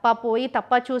 தப்பாக போய்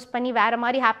தப்பாக சூஸ் பண்ணி வேறு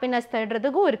மாதிரி ஹாப்பினஸ்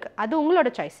தேடுறதுக்கும் இருக்குது. அது உங்களோட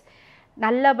சாய்ஸ்.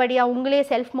 நல்லபடியாக உங்களே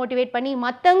செல்ஃப் மோட்டிவேட் பண்ணி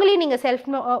மற்றவங்களையும் நீங்கள் செல்ஃப்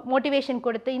மோட்டிவேஷன்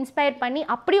கொடுத்து இன்ஸ்பயர் பண்ணி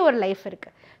அப்படி ஒரு லைஃப்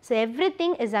இருக்குது. So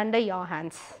everything is under your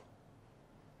hands.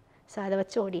 So அதை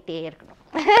வச்சு ஓடிட்டே இருக்கணும்.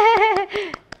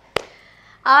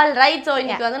 All right. ஸோ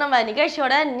இன்னைக்கு வந்து நம்ம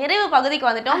நிகழ்ச்சியோட நிறைவு பகுதிக்கு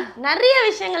வந்துட்டோம். நிறைய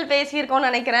விஷயங்கள் பேசியிருக்கோம்னு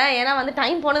நினைக்கிறேன். ஏன்னா வந்து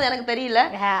டைம் போனது எனக்கு தெரியல.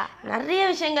 நிறைய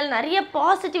விஷயங்கள், நிறைய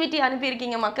பாசிட்டிவிட்டி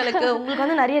அனுப்பியிருக்கீங்க மக்களுக்கு. உங்களுக்கு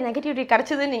வந்து நிறைய நெகட்டிவிட்டி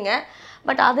கிடைச்சது நீங்கள்.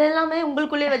 பட் அது எல்லாமே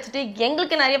உங்களுக்குள்ளே வச்சுட்டு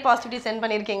எங்களுக்கு நிறைய பாசிட்டிவிட்டி சென்ட்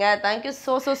பண்ணியிருக்கீங்க. Thank you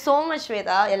so much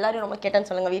Shweta. எல்லாரும் ரொம்ப கேட்டேன்னு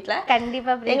சொல்லுங்கள் வீட்டில்.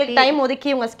 கண்டிப்பாக எங்களுக்கு டைம்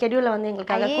ஒதுக்கி உங்கள் ஸ்கெடியூலில் வந்து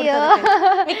எங்களுக்காக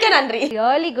மிக்க நன்றி.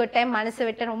 Really good time. மனசு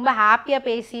விட்டு ரொம்ப ஹாப்பியாக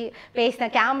பேசின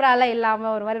கேமராலாம்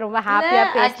இல்லாமல் ஒரு மாதிரி ரொம்ப ஹாப்பியாக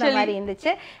பேசின மாதிரி இருந்துச்சு.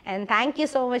 And thank you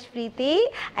so much Preeti.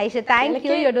 I should thank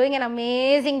you. You're doing an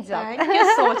amazing job. Thank you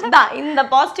so much. இந்த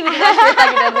பாசிட்டிவிட்டி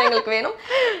எங்களுக்கு வேணும்.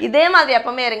 இதே மாதிரி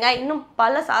எப்பவுமே இருங்க. இன்னும்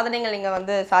பல சாதனைகள் நீங்க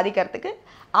வந்து சாதிக்கிறதுக்கு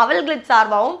AvalGlitz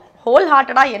சார்பாகவும் ஹோல்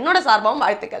ஹார்ட்டடா என்னோட சார்பாகவும்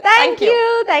வாழ்த்துக்கள். Thank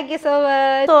you so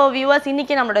much. So viewers,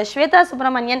 இன்னைக்கு நம்மளோட ஸ்வேதா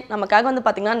சுப்ரமணியன் நமக்காக வந்து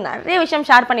பாத்தீங்கன்னா நிறைய விஷயம்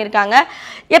ஷேர் பண்ணியிருக்காங்க.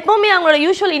 எப்பவுமே அவங்களோட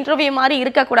யூஷுவல் இன்டர்வியூ மாதிரி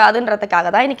இருக்கக்கூடாதுன்றதுக்காக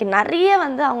தான் இன்னைக்கு நிறைய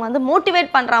வந்து அவங்க வந்து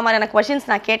மோட்டிவேட் பண்ற மாதிரியான क्वेश्चंस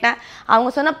நான் கேட்டேன்.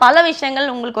 அவங்க சொன்ன பல விஷயங்கள்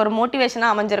உங்களுக்கு ஒரு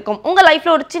மோட்டிவேஷனா அமைஞ்சிருக்கும். உங்க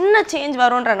லைஃப்ல ஒரு சின்ன சேஞ்ச்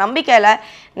வரும்ன்ற நம்பிக்கையில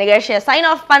நிகழ்ச்சியை சைன்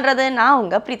ஆஃப் பண்றது நான்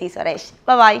உங்க பிரீத்தி சுரேஷ்.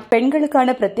 பை.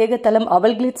 பெண்களுக்கான பிரத்யேக தளம்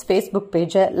AvalGlitz Facebook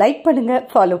பேஜை லைக் பண்ணுங்க,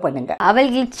 ஃபாலோ பண்ணுங்க.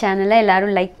 AvalGlitz சேனலை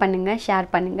எல்லாரும் லைக் பண்ணுங்க, ஷேர்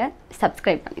பண்ணுங்க,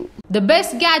 சப்ஸ்கிரைப் பண்ணுங்க. The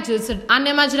best gadgets at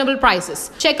unimaginable prices.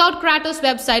 Check out KRATOS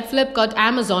website, Flipkart,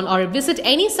 Amazon, or visit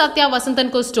any Sathya Vasantan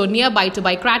Co store nearby to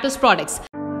buy KRATOS products.